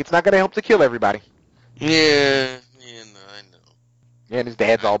 Like, it's not gonna help to kill everybody. Yeah, no, I know. Yeah, and his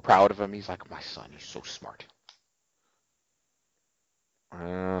dad's all proud of him. He's like, my son, he's so smart.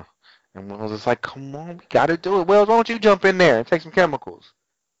 And Wells is like, come on, we gotta do it. Wells, why don't you jump in there and take some chemicals?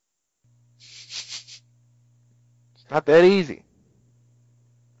 It's not that easy.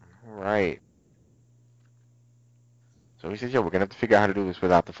 All right. So he says, we're gonna have to figure out how to do this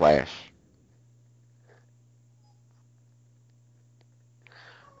without the Flash.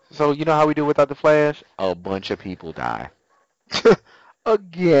 So you know how we do without the Flash? A bunch of people die. A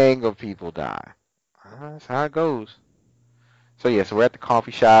gang of people die. That's how it goes. So so we're at the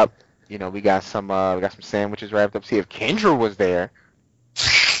coffee shop. We got some sandwiches wrapped up. See if Kendra was there.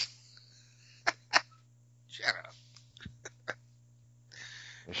 Shut up.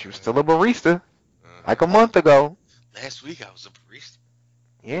 She was still a barista, like a month ago. Last week I was a barista.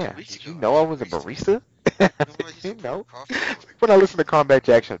 Yeah. Did you know I was a barista? Did you know? When I listened to Combat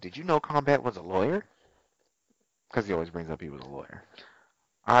Jack show, did you know Combat was a lawyer? Because he always brings up he was a lawyer.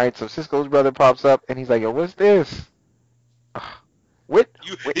 All right, so Cisco's brother pops up, and he's like, yo, what's this? You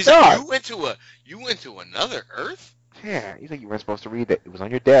went to another Earth? Yeah, he's like, you weren't supposed to read that. It was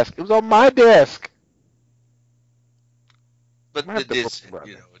on your desk. It was on my desk. But it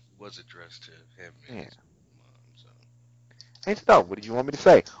was addressed to him and his mom. So. Hey, so what did you want me to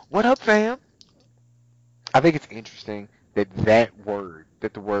say? What up, fam? I think it's interesting that the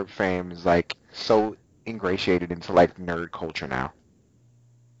word fam is like so ingratiated into like nerd culture now.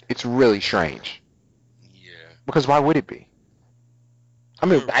 It's really strange. Yeah. Because why would it be? I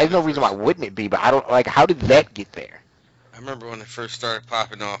mean, there's no reason why wouldn't it be, but I don't, like, how did that get there? I remember when it first started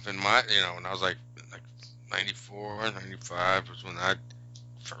popping off in my, when I was like 94, 95 was when I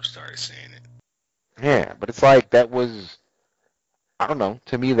first started seeing it. Yeah, but it's like that was, I don't know,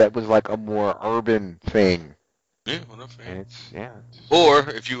 to me that was like a more urban thing. Yeah, well, okay. And or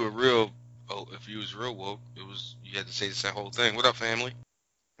if you were real woke, you had to say the whole thing. What up, family?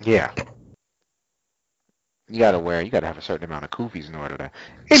 Yeah. You gotta have a certain amount of koofies in order to.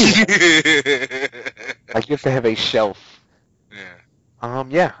 Anyway, like you have to have a shelf. Yeah.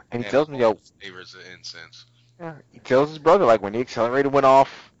 Yeah, and he tells me, flavors of incense. Yeah, he tells his brother like when the accelerator went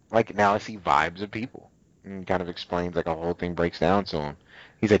off, like now I see vibes of people, and he kind of explains like a whole thing breaks down to him.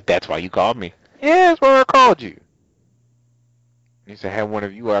 He's like, that's why you called me. Yeah, that's why I called you. He said, I had one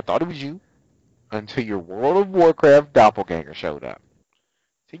of you, or I thought it was you. until your World of Warcraft doppelganger showed up.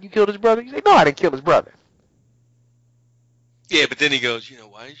 So you killed his brother? You say, no, I didn't kill his brother. Yeah, but then he goes,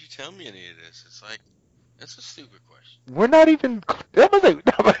 why did you tell me any of this? It's like, that's a stupid question. We're not even.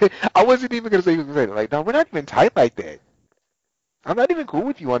 I wasn't even gonna say that. Like, no, we're not even tight like that. I'm not even cool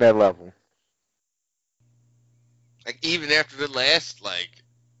with you on that level. Like, even after the last,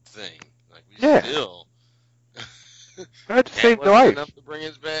 thing. Like, we Yeah. still... I had to save wasn't your life. enough to bring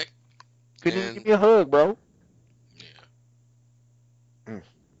us back. Couldn't even And- give me a hug, bro. Yeah. And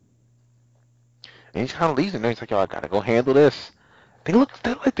he's kind of leaves it there. He's like, yo, I gotta go handle this. They're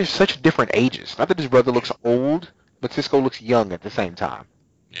like they're such different ages. Not that his brother looks old, but Cisco looks young at the same time.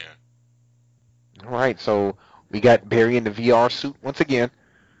 Yeah. All right, so we got Barry in the VR suit once again.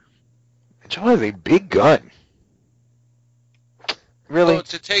 And Joe has a big gun. Really? Oh,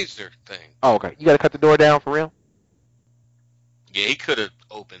 it's a taser thing. Oh, okay. You gotta cut the door down for real? Yeah, he could have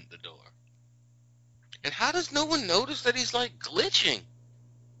opened the door. And how does no one notice that he's, glitching?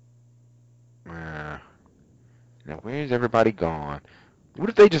 Now, where's everybody gone? What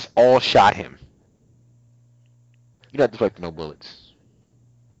if they just all shot him? You're not deflecting no bullets.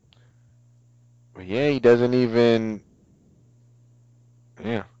 But yeah, he doesn't even...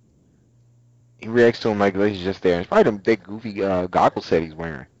 Yeah. He reacts to him like he's just there. It's probably them big goofy goggles that he's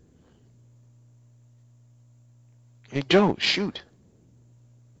wearing. Hey, Joe, shoot.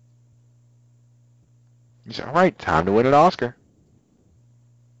 He said, all right, time to win an Oscar.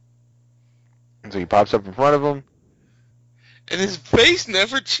 And so he pops up in front of him. And his face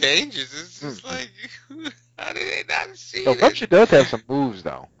never changes. It's just like, how did they not see So it? Rupture does have some moves,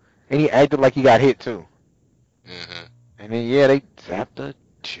 though. And he acted like he got hit, too. Uh-huh. And then, yeah, they zapped the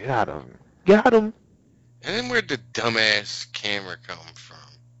shit out of him. Got him. And then where'd the dumbass camera come from?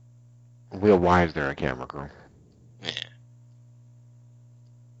 Will, why is there a camera crew? Yeah.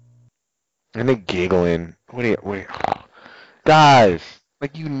 And they giggling. Guys,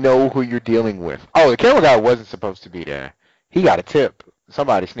 like, you know who you're dealing with. Oh, the camera guy wasn't supposed to be there. He got a tip.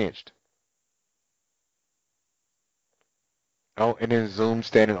 Somebody snitched. Oh, and then Zoom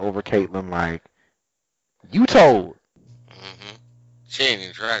standing over Caitlyn like, you told. Mm-hmm. She ain't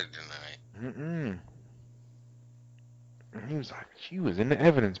even tried it tonight. Mm-mm. And he was like, she was in the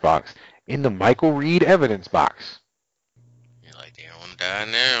evidence box. In the Michael Reed evidence box. You're like, they don't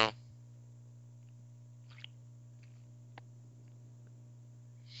die now.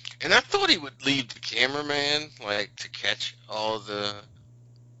 And I thought he would leave the cameraman, to catch all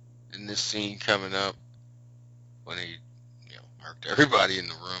in this scene coming up, when he, murked everybody in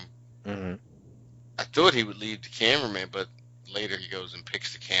the room. Mm-hmm. I thought he would leave the cameraman, but later he goes and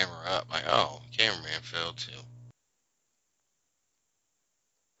picks the camera up. Like, oh, cameraman fell too.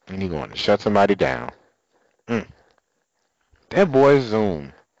 And he going to shut somebody down. That boy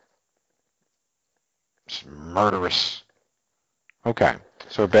Zoom. It's murderous. Okay,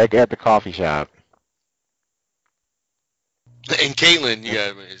 so back at the coffee shop. And Caitlyn,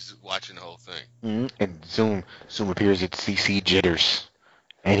 is watching the whole thing. And Zoom appears at CC Jitters.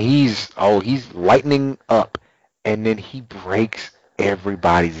 And he's lightening up. And then he breaks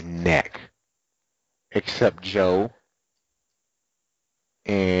everybody's neck. Except Joe.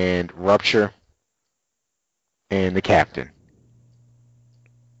 And Rupture. And the captain.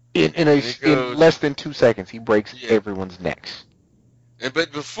 In less than 2 seconds, he breaks everyone's necks.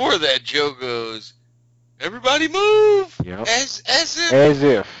 But before that, Joe goes, "Everybody move!" Yep. As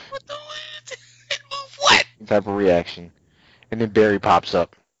if. What the move what? Type of reaction. And then Barry pops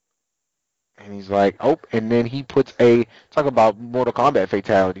up. And he's like, oh, and then he puts talk about Mortal Kombat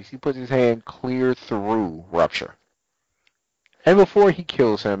fatalities, he puts his hand clear through Rupture. And before he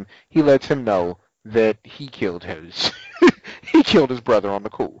kills him, he lets him know that he killed his brother on the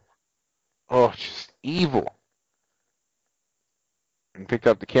cool. Oh, just evil. And picked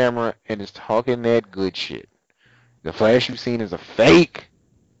up the camera and is talking that good shit. The Flash you've seen is a fake.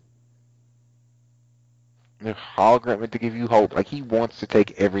 The hologram meant to give you hope. Like, he wants to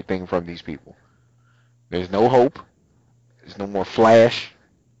take everything from these people. There's no hope. There's no more Flash.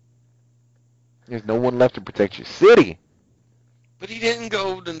 There's no one left to protect your city. But he didn't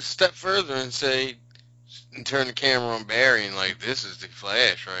go a step further and turn the camera on Barry and this is the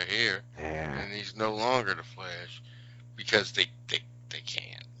Flash right here. Yeah. And he's no longer the Flash because they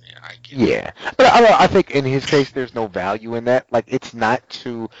can't. Yeah, I get it. Yeah, but I think in his case, there's no value in that. Like, it's not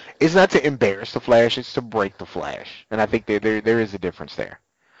to embarrass the Flash; it's to break the Flash. And I think there is a difference there.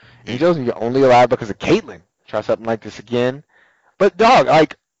 He doesn't only allowed because of Caitlyn. Try something like this again, but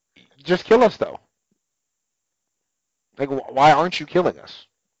dog, just kill us though. Like, why aren't you killing us?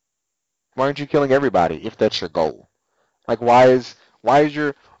 Why aren't you killing everybody if that's your goal? Like, why is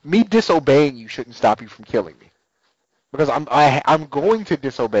your me disobeying you shouldn't stop you from killing me. Because I'm going to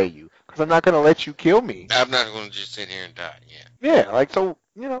disobey you. Because I'm not going to let you kill me. I'm not going to just sit here and die. Yeah. Yeah, like, so,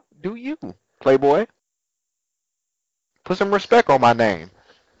 do you, Playboy. Put some respect on my name.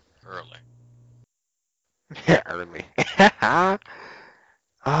 Early. Yeah, early.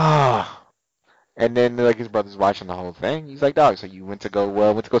 And then, like, his brother's watching the whole thing. He's like, dog, so you went to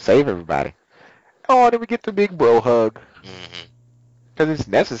go save everybody. Oh, then we get the big bro hug. Mm-hmm. Because it's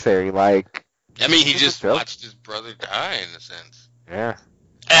necessary, like... I mean, he just watched his brother die, in a sense. Yeah.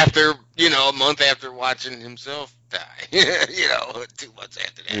 After, a month after watching himself die. 2 months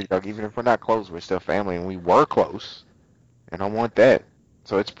after that. Dog, even if we're not close, we're still family, and we were close. And I want that.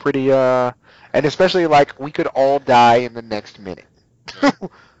 So it's pretty, and especially, like, we could all die in the next minute.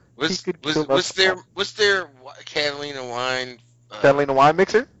 Was there Catalina wine? Catalina wine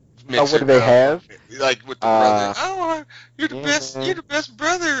mixer? Mixer, what do they have? Like with the brother. Oh, you're the best. You're the best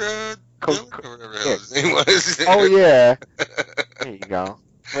brother. Or whatever his name was. Oh yeah. There you go.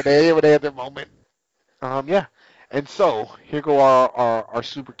 When they had their moment. Yeah. And so here go our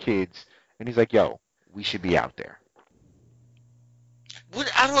super kids, and he's like, "Yo, we should be out there." What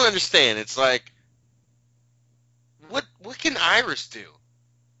I don't understand. It's like, what can Iris do?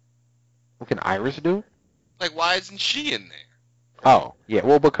 What can Iris do? Like, why isn't she in there? Oh, yeah.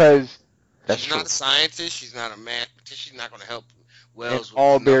 Well, because she's not a scientist. She's not a mathematician. She's not going to help Wells. And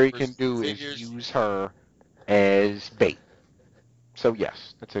all Barry can do is use her as bait. So,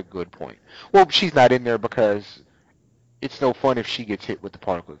 yes, that's a good point. Well, she's not in there because it's no fun if she gets hit with the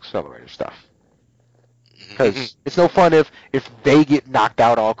particle accelerator stuff. Because it's no fun if they get knocked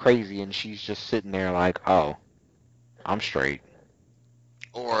out all crazy and she's just sitting there like, oh, I'm straight.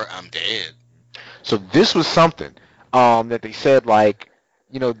 Or I'm dead. So this was something that they said, like,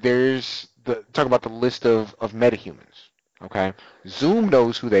 there's talk about the list of metahumans, okay? Zoom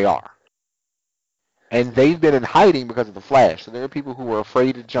knows who they are. And they've been in hiding because of the Flash. So there are people who are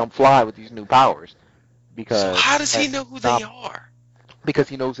afraid to jump fly with these new powers. So how does he know who they are? Because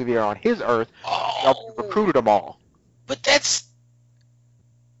he knows who they are on his Earth. Oh. He recruited them all. But that's...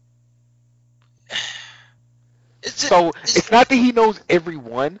 It's not that he knows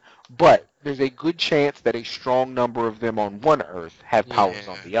everyone, but there's a good chance that a strong number of them on one Earth have powers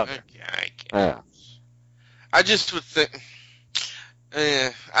on the other. I just would think...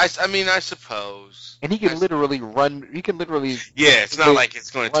 I suppose. And he can literally run... He can literally... Yeah, it's not like it's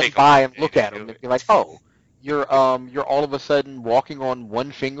going to take... by and look at him and be like, oh... You're all of a sudden walking on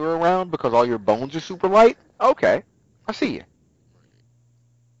one finger around because all your bones are super light? Okay. I see you.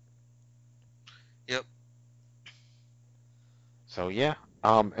 Yep. So yeah.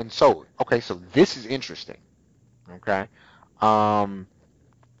 And so so this is interesting. Okay. No,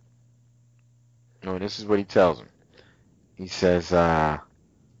 this is what he tells him. He says, I'll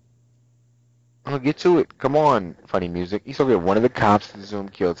get to it. Come on, funny music. He's okay. One of the cops that Zoom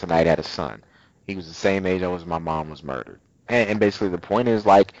killed tonight had a son. He was the same age I was when my mom was murdered. And basically the point is,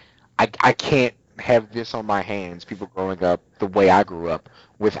 like, I can't have this on my hands, people growing up the way I grew up,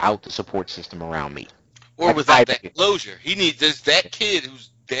 without the support system around me. Or without that closure. That kid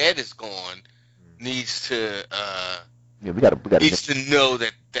whose dad is gone needs to we gotta needs to know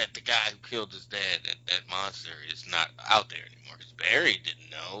that the guy who killed his dad, that monster, is not out there anymore. Because Barry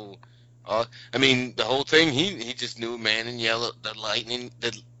didn't know. I mean, the whole thing, he just knew man in yellow,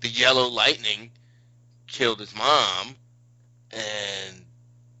 the yellow lightning killed his mom, and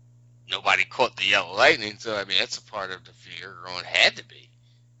nobody caught the yellow lightning. So, I mean, that's a part of the fear growing had to be.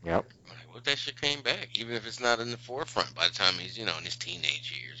 Yep. What if that shit came back, even if it's not in the forefront by the time he's, in his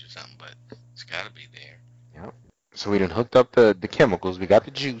teenage years or something, but it's got to be there. Yep. So we done hooked up the chemicals. We got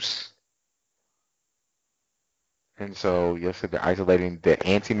the juice. And so, yes, they're isolating the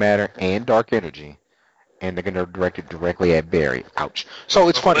antimatter and dark energy, and they're going to direct it directly at Barry. Ouch. So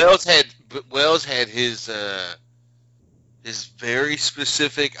it's funny. Wells had his very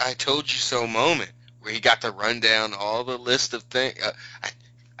specific "I told you so" moment where he got to run down all the list of things.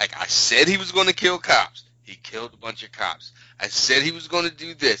 I said he was going to kill cops. He killed a bunch of cops. I said he was going to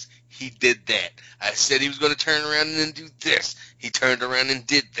do this. He did that. I said he was going to turn around and then do this. He turned around and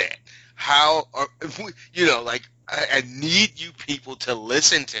did that. I need you people to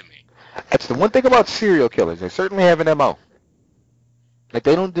listen to me. That's the one thing about serial killers. They certainly have an MO. Like,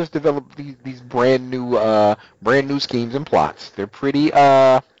 they don't just develop these brand new schemes and plots. They're pretty,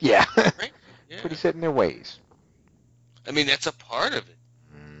 right? Yeah. Pretty set in their ways. I mean, that's a part of it.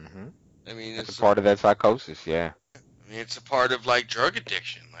 Mm-hmm. I mean, it's a part of that psychosis, yeah. I mean, it's a part of, like, drug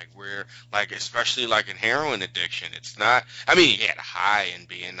addiction, especially, like, in heroin addiction. It's not, I mean, yeah, the high and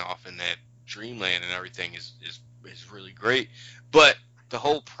being off in that dreamland and everything is really great, but the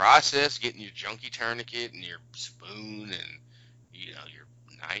whole process, getting your junkie tourniquet and your spoon and your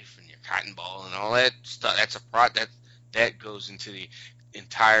knife and your cotton ball and all that stuff, that goes into the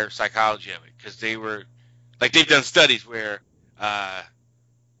entire psychology of it, because they've done studies where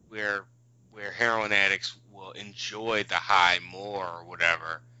heroin addicts will enjoy the high more or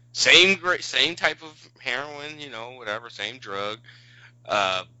whatever. Same type of heroin, whatever, same drug.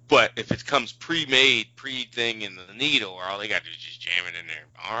 But if it comes pre-made, pre-thing in the needle, or all they got to do is just jam it in their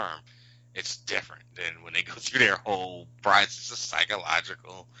arm, it's different than when they go through their whole process. It's a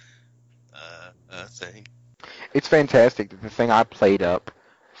psychological thing. It's fantastic. The thing I played up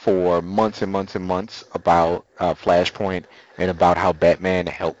for months and months and months about Flashpoint and about how Batman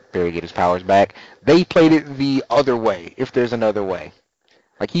helped Barry get his powers back, they played it the other way, if there's another way.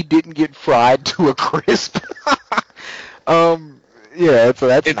 Like, he didn't get fried to a crisp. Yeah, so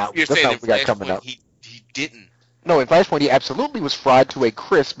that's not what we got coming up. He didn't. No, in Flashpoint, he absolutely was fried to a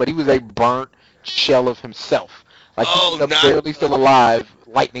crisp, but he was a burnt shell of himself. Like, he was a barely still alive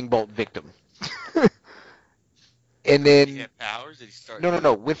lightning bolt victim. And then he had powers? Did he start?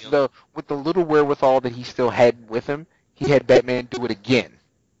 No. With the little wherewithal that he still had with him, he had Batman do it again.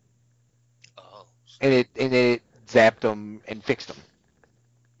 Oh. And it zapped him and fixed him.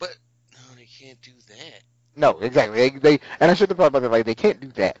 But no, they can't do that. No, exactly. They and I should have thought about that. Like, they can't do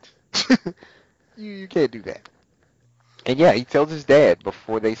that. you can't do that. And yeah, he tells his dad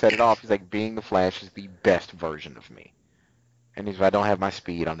before they set it off. He's like, being the Flash is the best version of me. And he's like, I don't have my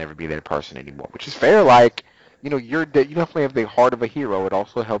speed. I'll never be that person anymore. Which is fair. Like, you definitely have the heart of a hero. It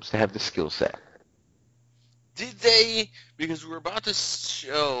also helps to have the skill set. Did they? Because we were about to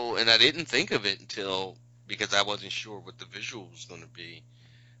show, and I didn't think of it until because I wasn't sure what the visual was going to be.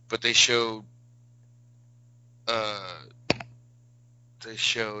 But they showed.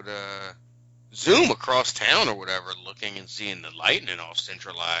 Zoom across town or whatever, looking and seeing the lightning all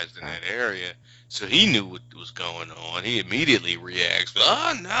centralized in that area. So he knew what was going on. He immediately reacts,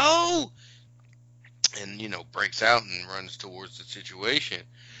 "Oh no!" and breaks out and runs towards the situation.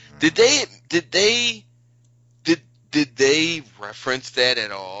 Did they reference that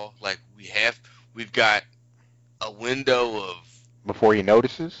at all? Like, we've got a window of before he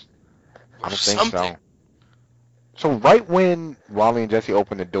notices? I don't think something. So right when Wally and Jesse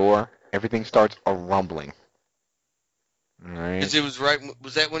open the door, everything starts a rumbling. All right. Because it was right.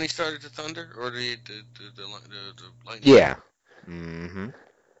 Was that when he started to thunder, or the lightning? Yeah. Mm-hmm.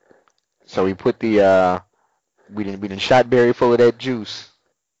 So we put the we didn't shot Barry full of that juice,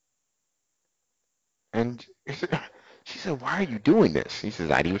 and she said, "Why are you doing this?" He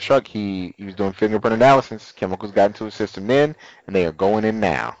says, "ID was struck. He was doing fingerprint analysis. Chemicals got into his system then, and they are going in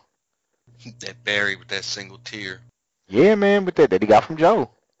now." That Barry with that single tear. Yeah, man, with that he got from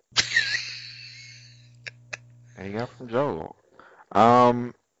Joe.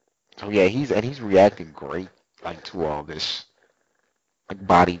 So yeah, he's reacting great, like, to all this, like,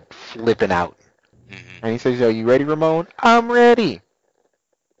 body flipping out. Mm-hmm. And he says, "Are you ready, Ramon?" "I'm ready."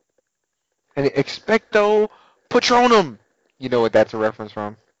 And Expecto Patronum. You know what that's a reference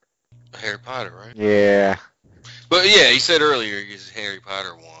from? Harry Potter, right? Yeah. But yeah, he said earlier he uses Harry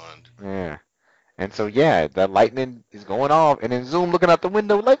Potter wand. Yeah. And so yeah, the lightning is going off, and then Zoom looking out the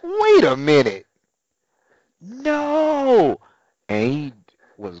window like, wait a minute. No. And he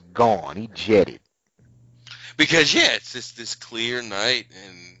was gone. He jetted. Because yeah, it's just this clear night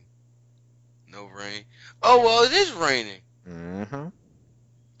and no rain. Oh well, it is raining. Mm-hmm.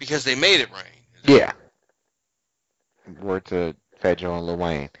 Because they made it rain. Yeah. Word to Fat Joe and Lil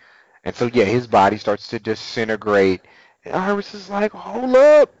Wayne. And so yeah, his body starts to disintegrate. And Iris is like, hold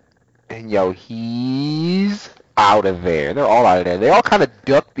up. And yo, he's out of there. They're all out of there. They all kind of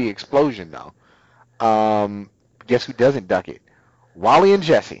duck the explosion though. Guess who doesn't duck it? Wally and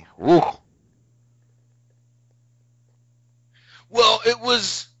Jesse. Woo. Well, it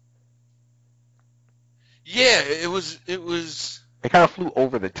was. Yeah, it was. They kind of flew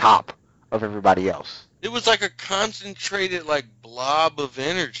over the top of everybody else. It was like a concentrated, like, blob of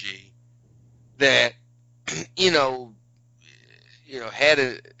energy that, had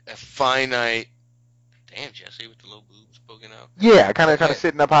a finite. Damn, Jesse, with the little boobs poking out. Yeah, kind of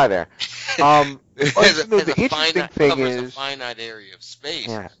sitting up high there. The interesting thing covers is a finite area of space.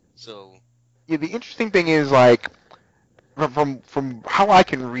 Yeah. So. Yeah, the interesting thing is, like, from how I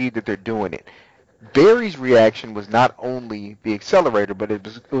can read that they're doing it, Barry's reaction was not only the accelerator, but it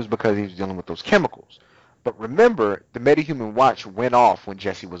was because he was dealing with those chemicals. But remember, the metahuman watch went off when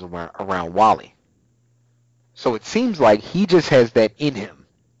Jesse was around Wally. So it seems like he just has that in him,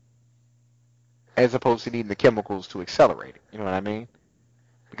 as opposed to needing the chemicals to accelerate it. You know what I mean?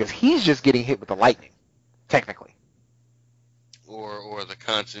 Because he's just getting hit with the lightning, technically. or the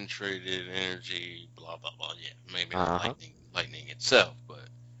concentrated energy, blah blah blah. Yeah, maybe Uh-huh. not lightning itself, but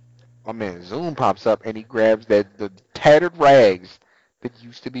My man Zoom pops up and he grabs the tattered rags that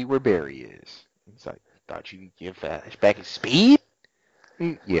used to be where Barry is. He's like, thought you could give Flash back his speed?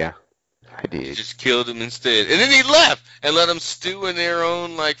 Yeah, I he did. just killed him instead, and then he left and let them stew in their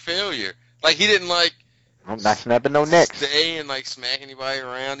own like failure. Like he didn't like I'm not snapping no necks. stay and like smack anybody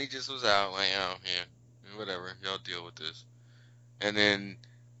around. He just was out like, oh yeah, whatever, y'all deal with this. And then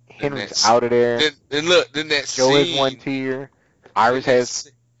Henry's out of there. Then look, then that Joe scene. has 1 tear. Iris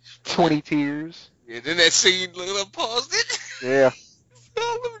has 20 tears. Yeah, then that scene, look, I paused it. Yeah.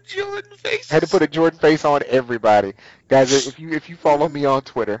 All of Jordan faces. Had to put a Jordan face on everybody. Guys, if you follow me on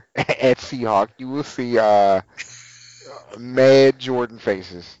Twitter at Seahawk, you will see mad Jordan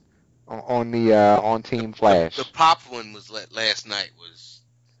faces on Team Flash. The pop one was last night was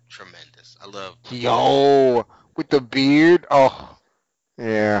tremendous. I love Yo, with the beard. Oh,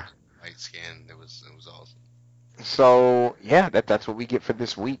 yeah. white skin. It was awesome. So yeah, that's what we get for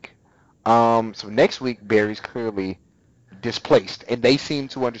this week. So next week Barry's clearly displaced, and they seem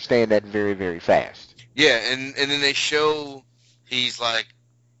to understand that very, very fast. Yeah, and then they show he's like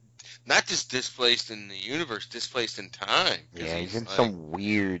not just displaced in the universe, displaced in time. Yeah, he's in like, some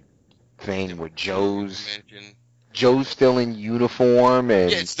weird thing where Joe's dimension. still in uniform,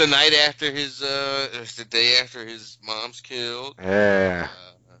 and Yeah, it's the night after his it's the day after his mom's killed. yeah.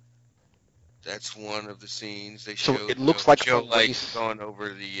 That's one of the scenes they So showed. it looks like Joe a like race. going over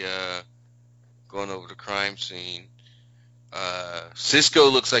the crime scene. Cisco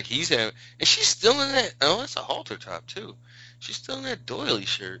looks like he's having, and she's still in that. Oh, that's a halter top too. She's still in that doily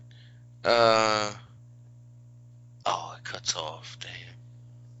shirt. Oh, it cuts off. Damn.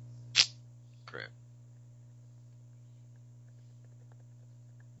 Crap.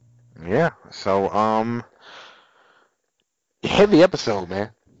 Yeah. So heavy episode,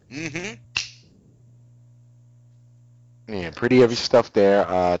 man. Mm-hmm. Yeah, pretty heavy stuff there.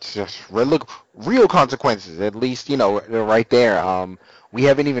 It's just real consequences. At least they're right there. We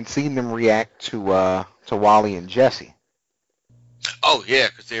haven't even seen them react to Wally and Jesse. Oh yeah,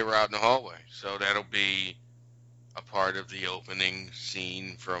 because they were out in the hallway. So that'll be a part of the opening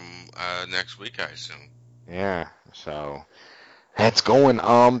scene from next week, I assume. Yeah. So that's going.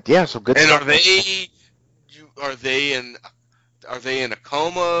 Yeah. So good. And stuff. are they in a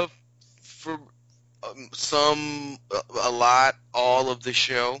coma for a lot, all of the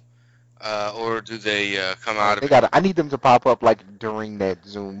show, or do they come out of it? I need them to pop up like during that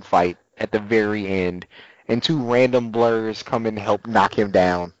Zoom fight at the very end, and 2 random blurs come and help knock him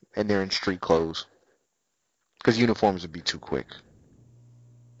down, and they're in street clothes. Because uniforms would be too quick.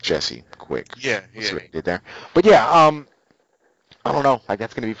 Jesse, quick. Yeah, That's yeah. what they did there. But yeah, I don't know. Like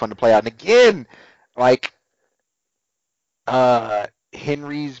that's gonna be fun to play out. And again, like,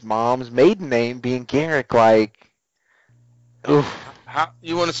 Henry's mom's maiden name being Garrick, like, oof. How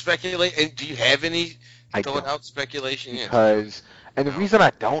you want to speculate? And do you have any I thought don't. out speculation? Because, and the reason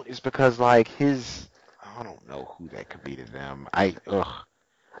I don't is because, like, I don't know who that could be to them. I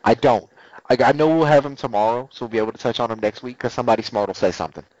don't. Like, I know we'll have him tomorrow, so we'll be able to touch on him next week because somebody smart will say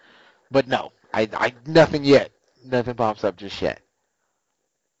something. But no, I nothing yet. Nothing pops up just yet.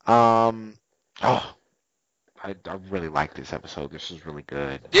 I really like this episode. This is really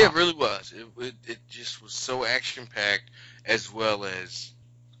good. Yeah, it really was. It just was so action packed, as well as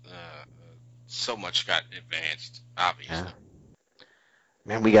so much got advanced. Obviously. Yeah.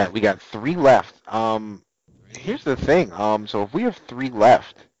 Man, we got 3 left. Here's the thing. So if we have 3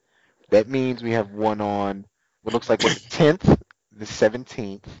 left, that means we have one on what looks like the 10th, the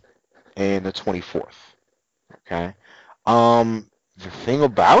 17th, and the 24th. Okay. The thing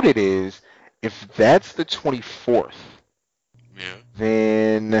about it is, if that's the 24th, Yeah.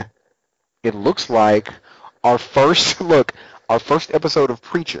 then it looks like our first episode of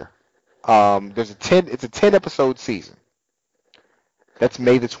Preacher. It's a 10 episode season. That's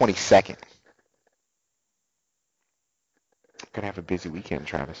May the 22nd. Gonna have a busy weekend,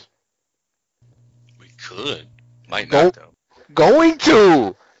 Travis. We could. Might not though. Going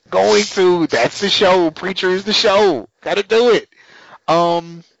to. That's the show. Preacher is the show. Gotta do it.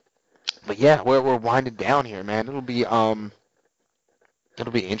 But yeah, we're winding down here, man. It'll be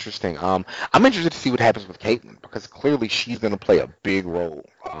interesting. I'm interested to see what happens with Caitlyn because clearly she's gonna play a big role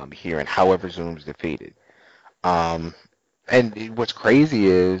here in however Zoom's defeated. And what's crazy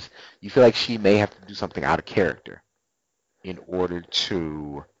is you feel like she may have to do something out of character in order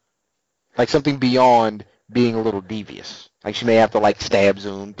to, like, something beyond being a little devious. Like she may have to like stab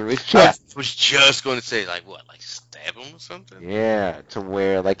Zoom through his chest. I was just going to say, like, what, like stab him or something? Yeah, to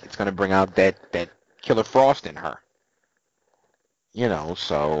where like it's gonna bring out that Killer Frost in her. You know,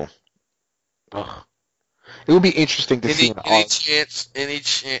 so ugh. It would be interesting to see an Any arc. chance?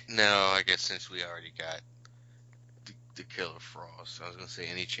 No, I guess since we already got the Killer Frost, I was gonna say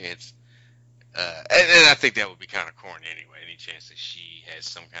any chance. And I think that would be kind of corny anyway. Any chance that she has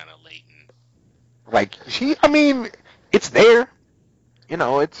some kind of latent. Like I mean, it's there. You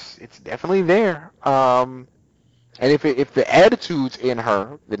know, it's definitely there. And if the attitude's in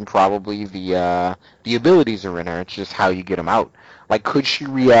her, then probably the abilities are in her. It's just how you get them out. Like, could she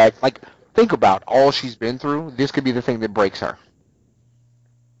react? Like, think about all she's been through. This could be the thing that breaks her.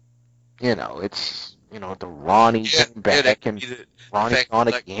 You know, it's the Ronnie came back and Ronnie's on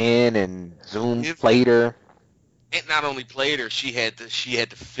again, and Zoom played her. It not only played her, she had to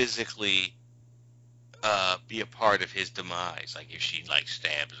physically be a part of his demise. Like if she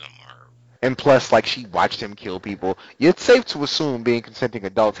stabs him or. And plus, like, she watched him kill people. It's safe to assume, being consenting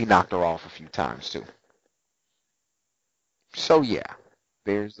adults, he knocked her off a few times too. So yeah,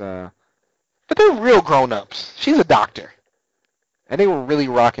 there's but they're real grown-ups. She's a doctor. And they were really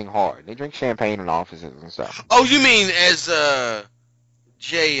rocking hard. They drink champagne in offices and stuff. Oh, you mean as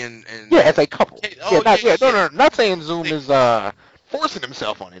Jay and yeah, as a couple. Oh, no, not saying Zoom is forcing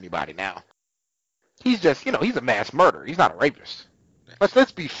himself on anybody now. He's just, he's a mass murderer. He's not a rapist.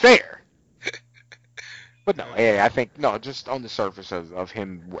 Let's be fair. But no, I think just on the surface of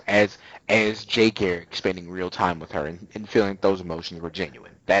him as Jay Garrick spending real time with her and feeling those emotions were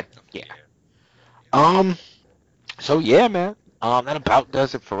genuine. That So yeah, man. That about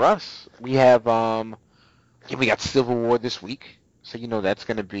does it for us. We have we got Civil War this week, so that's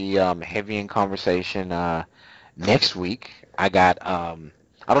going to be heavy in conversation. Next week, I got I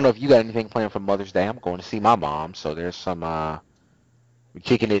don't know if you got anything planned for Mother's Day. I'm going to see my mom, so there's some we're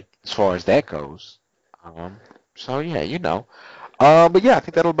kicking it as far as that goes. So yeah, but yeah, I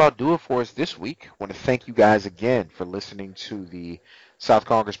think that'll about do it for us this week. I want to thank you guys again for listening to the South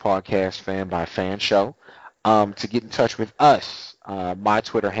Congress Podcast Fan by Fan Show. To get in touch with us, my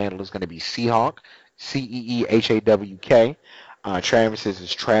Twitter handle is going to be Seahawk, CEEHAWK. Travis's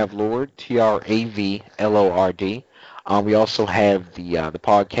is Travlord, TRAVLORD. We also have the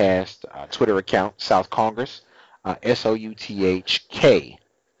podcast Twitter account, South Congress,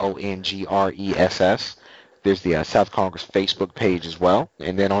 SOUTHKONGRESS. There's the South Congress Facebook page as well.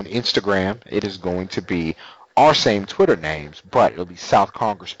 And then on Instagram, it is going to be our same Twitter names, but it'll be South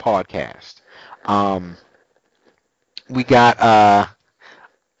Congress Podcast. We got I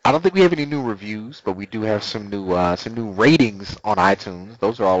don't think we have any new reviews, but we do have some new ratings on iTunes.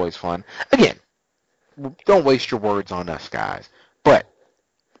 Those are always fun. Again, don't waste your words on us, guys. But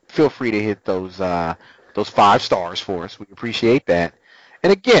feel free to hit those 5 stars for us. We appreciate that.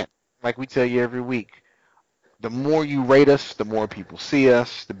 And again, like we tell you every week, the more you rate us, the more people see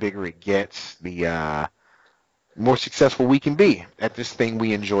us, the bigger it gets, the more successful we can be at this thing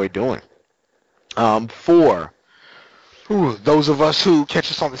we enjoy doing. For those of us who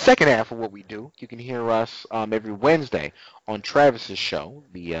catch us on the second half of what we do, you can hear us every Wednesday on Travis's show,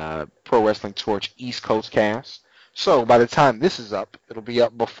 the Pro Wrestling Torch East Coast Cast. So by the time this is up, it'll be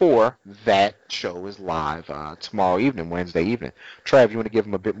up before that show is live tomorrow evening, Wednesday evening. Trav, you want to give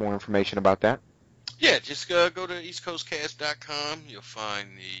them a bit more information about that? Yeah, just go to eastcoastcast.com. You'll find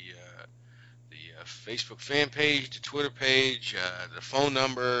the Facebook fan page, the Twitter page, the phone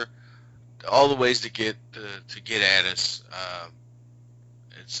number, all the ways to get at us.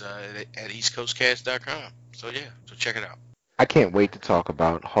 It's at eastcoastcast.com. So yeah, so check it out. I can't wait to talk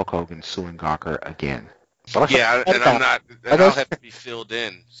about Hulk Hogan suing Gawker again. Yeah, and I'm not. And I'll have to be filled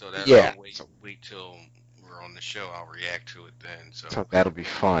in, so that I'll wait till we're on the show. I'll react to it then. So that'll be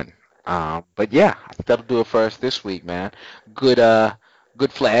fun. But yeah, I think that'll do it for us this week, man. Good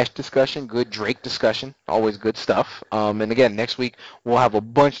Flash discussion, good Drake discussion, always good stuff. And again, next week we'll have a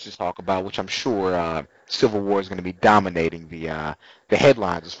bunch to talk about, which I'm sure Civil War is going to be dominating the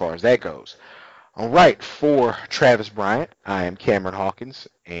headlines as far as that goes. All right, for Travis Bryant, I am Cameron Hawkins,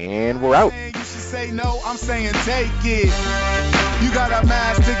 and we're out. You should say no, I'm saying take it. You gotta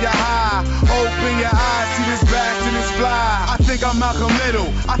master your high. Open your eyes, see this bastard is fly. I think I'm Malcolm Little.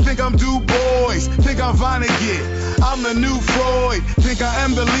 I think I'm Du Bois. Think I'm Vonnegut. I'm the new Freud. Think I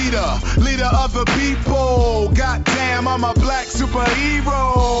am the leader of the people. Goddamn, I'm a black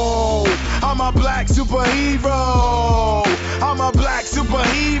superhero. I'm a black superhero.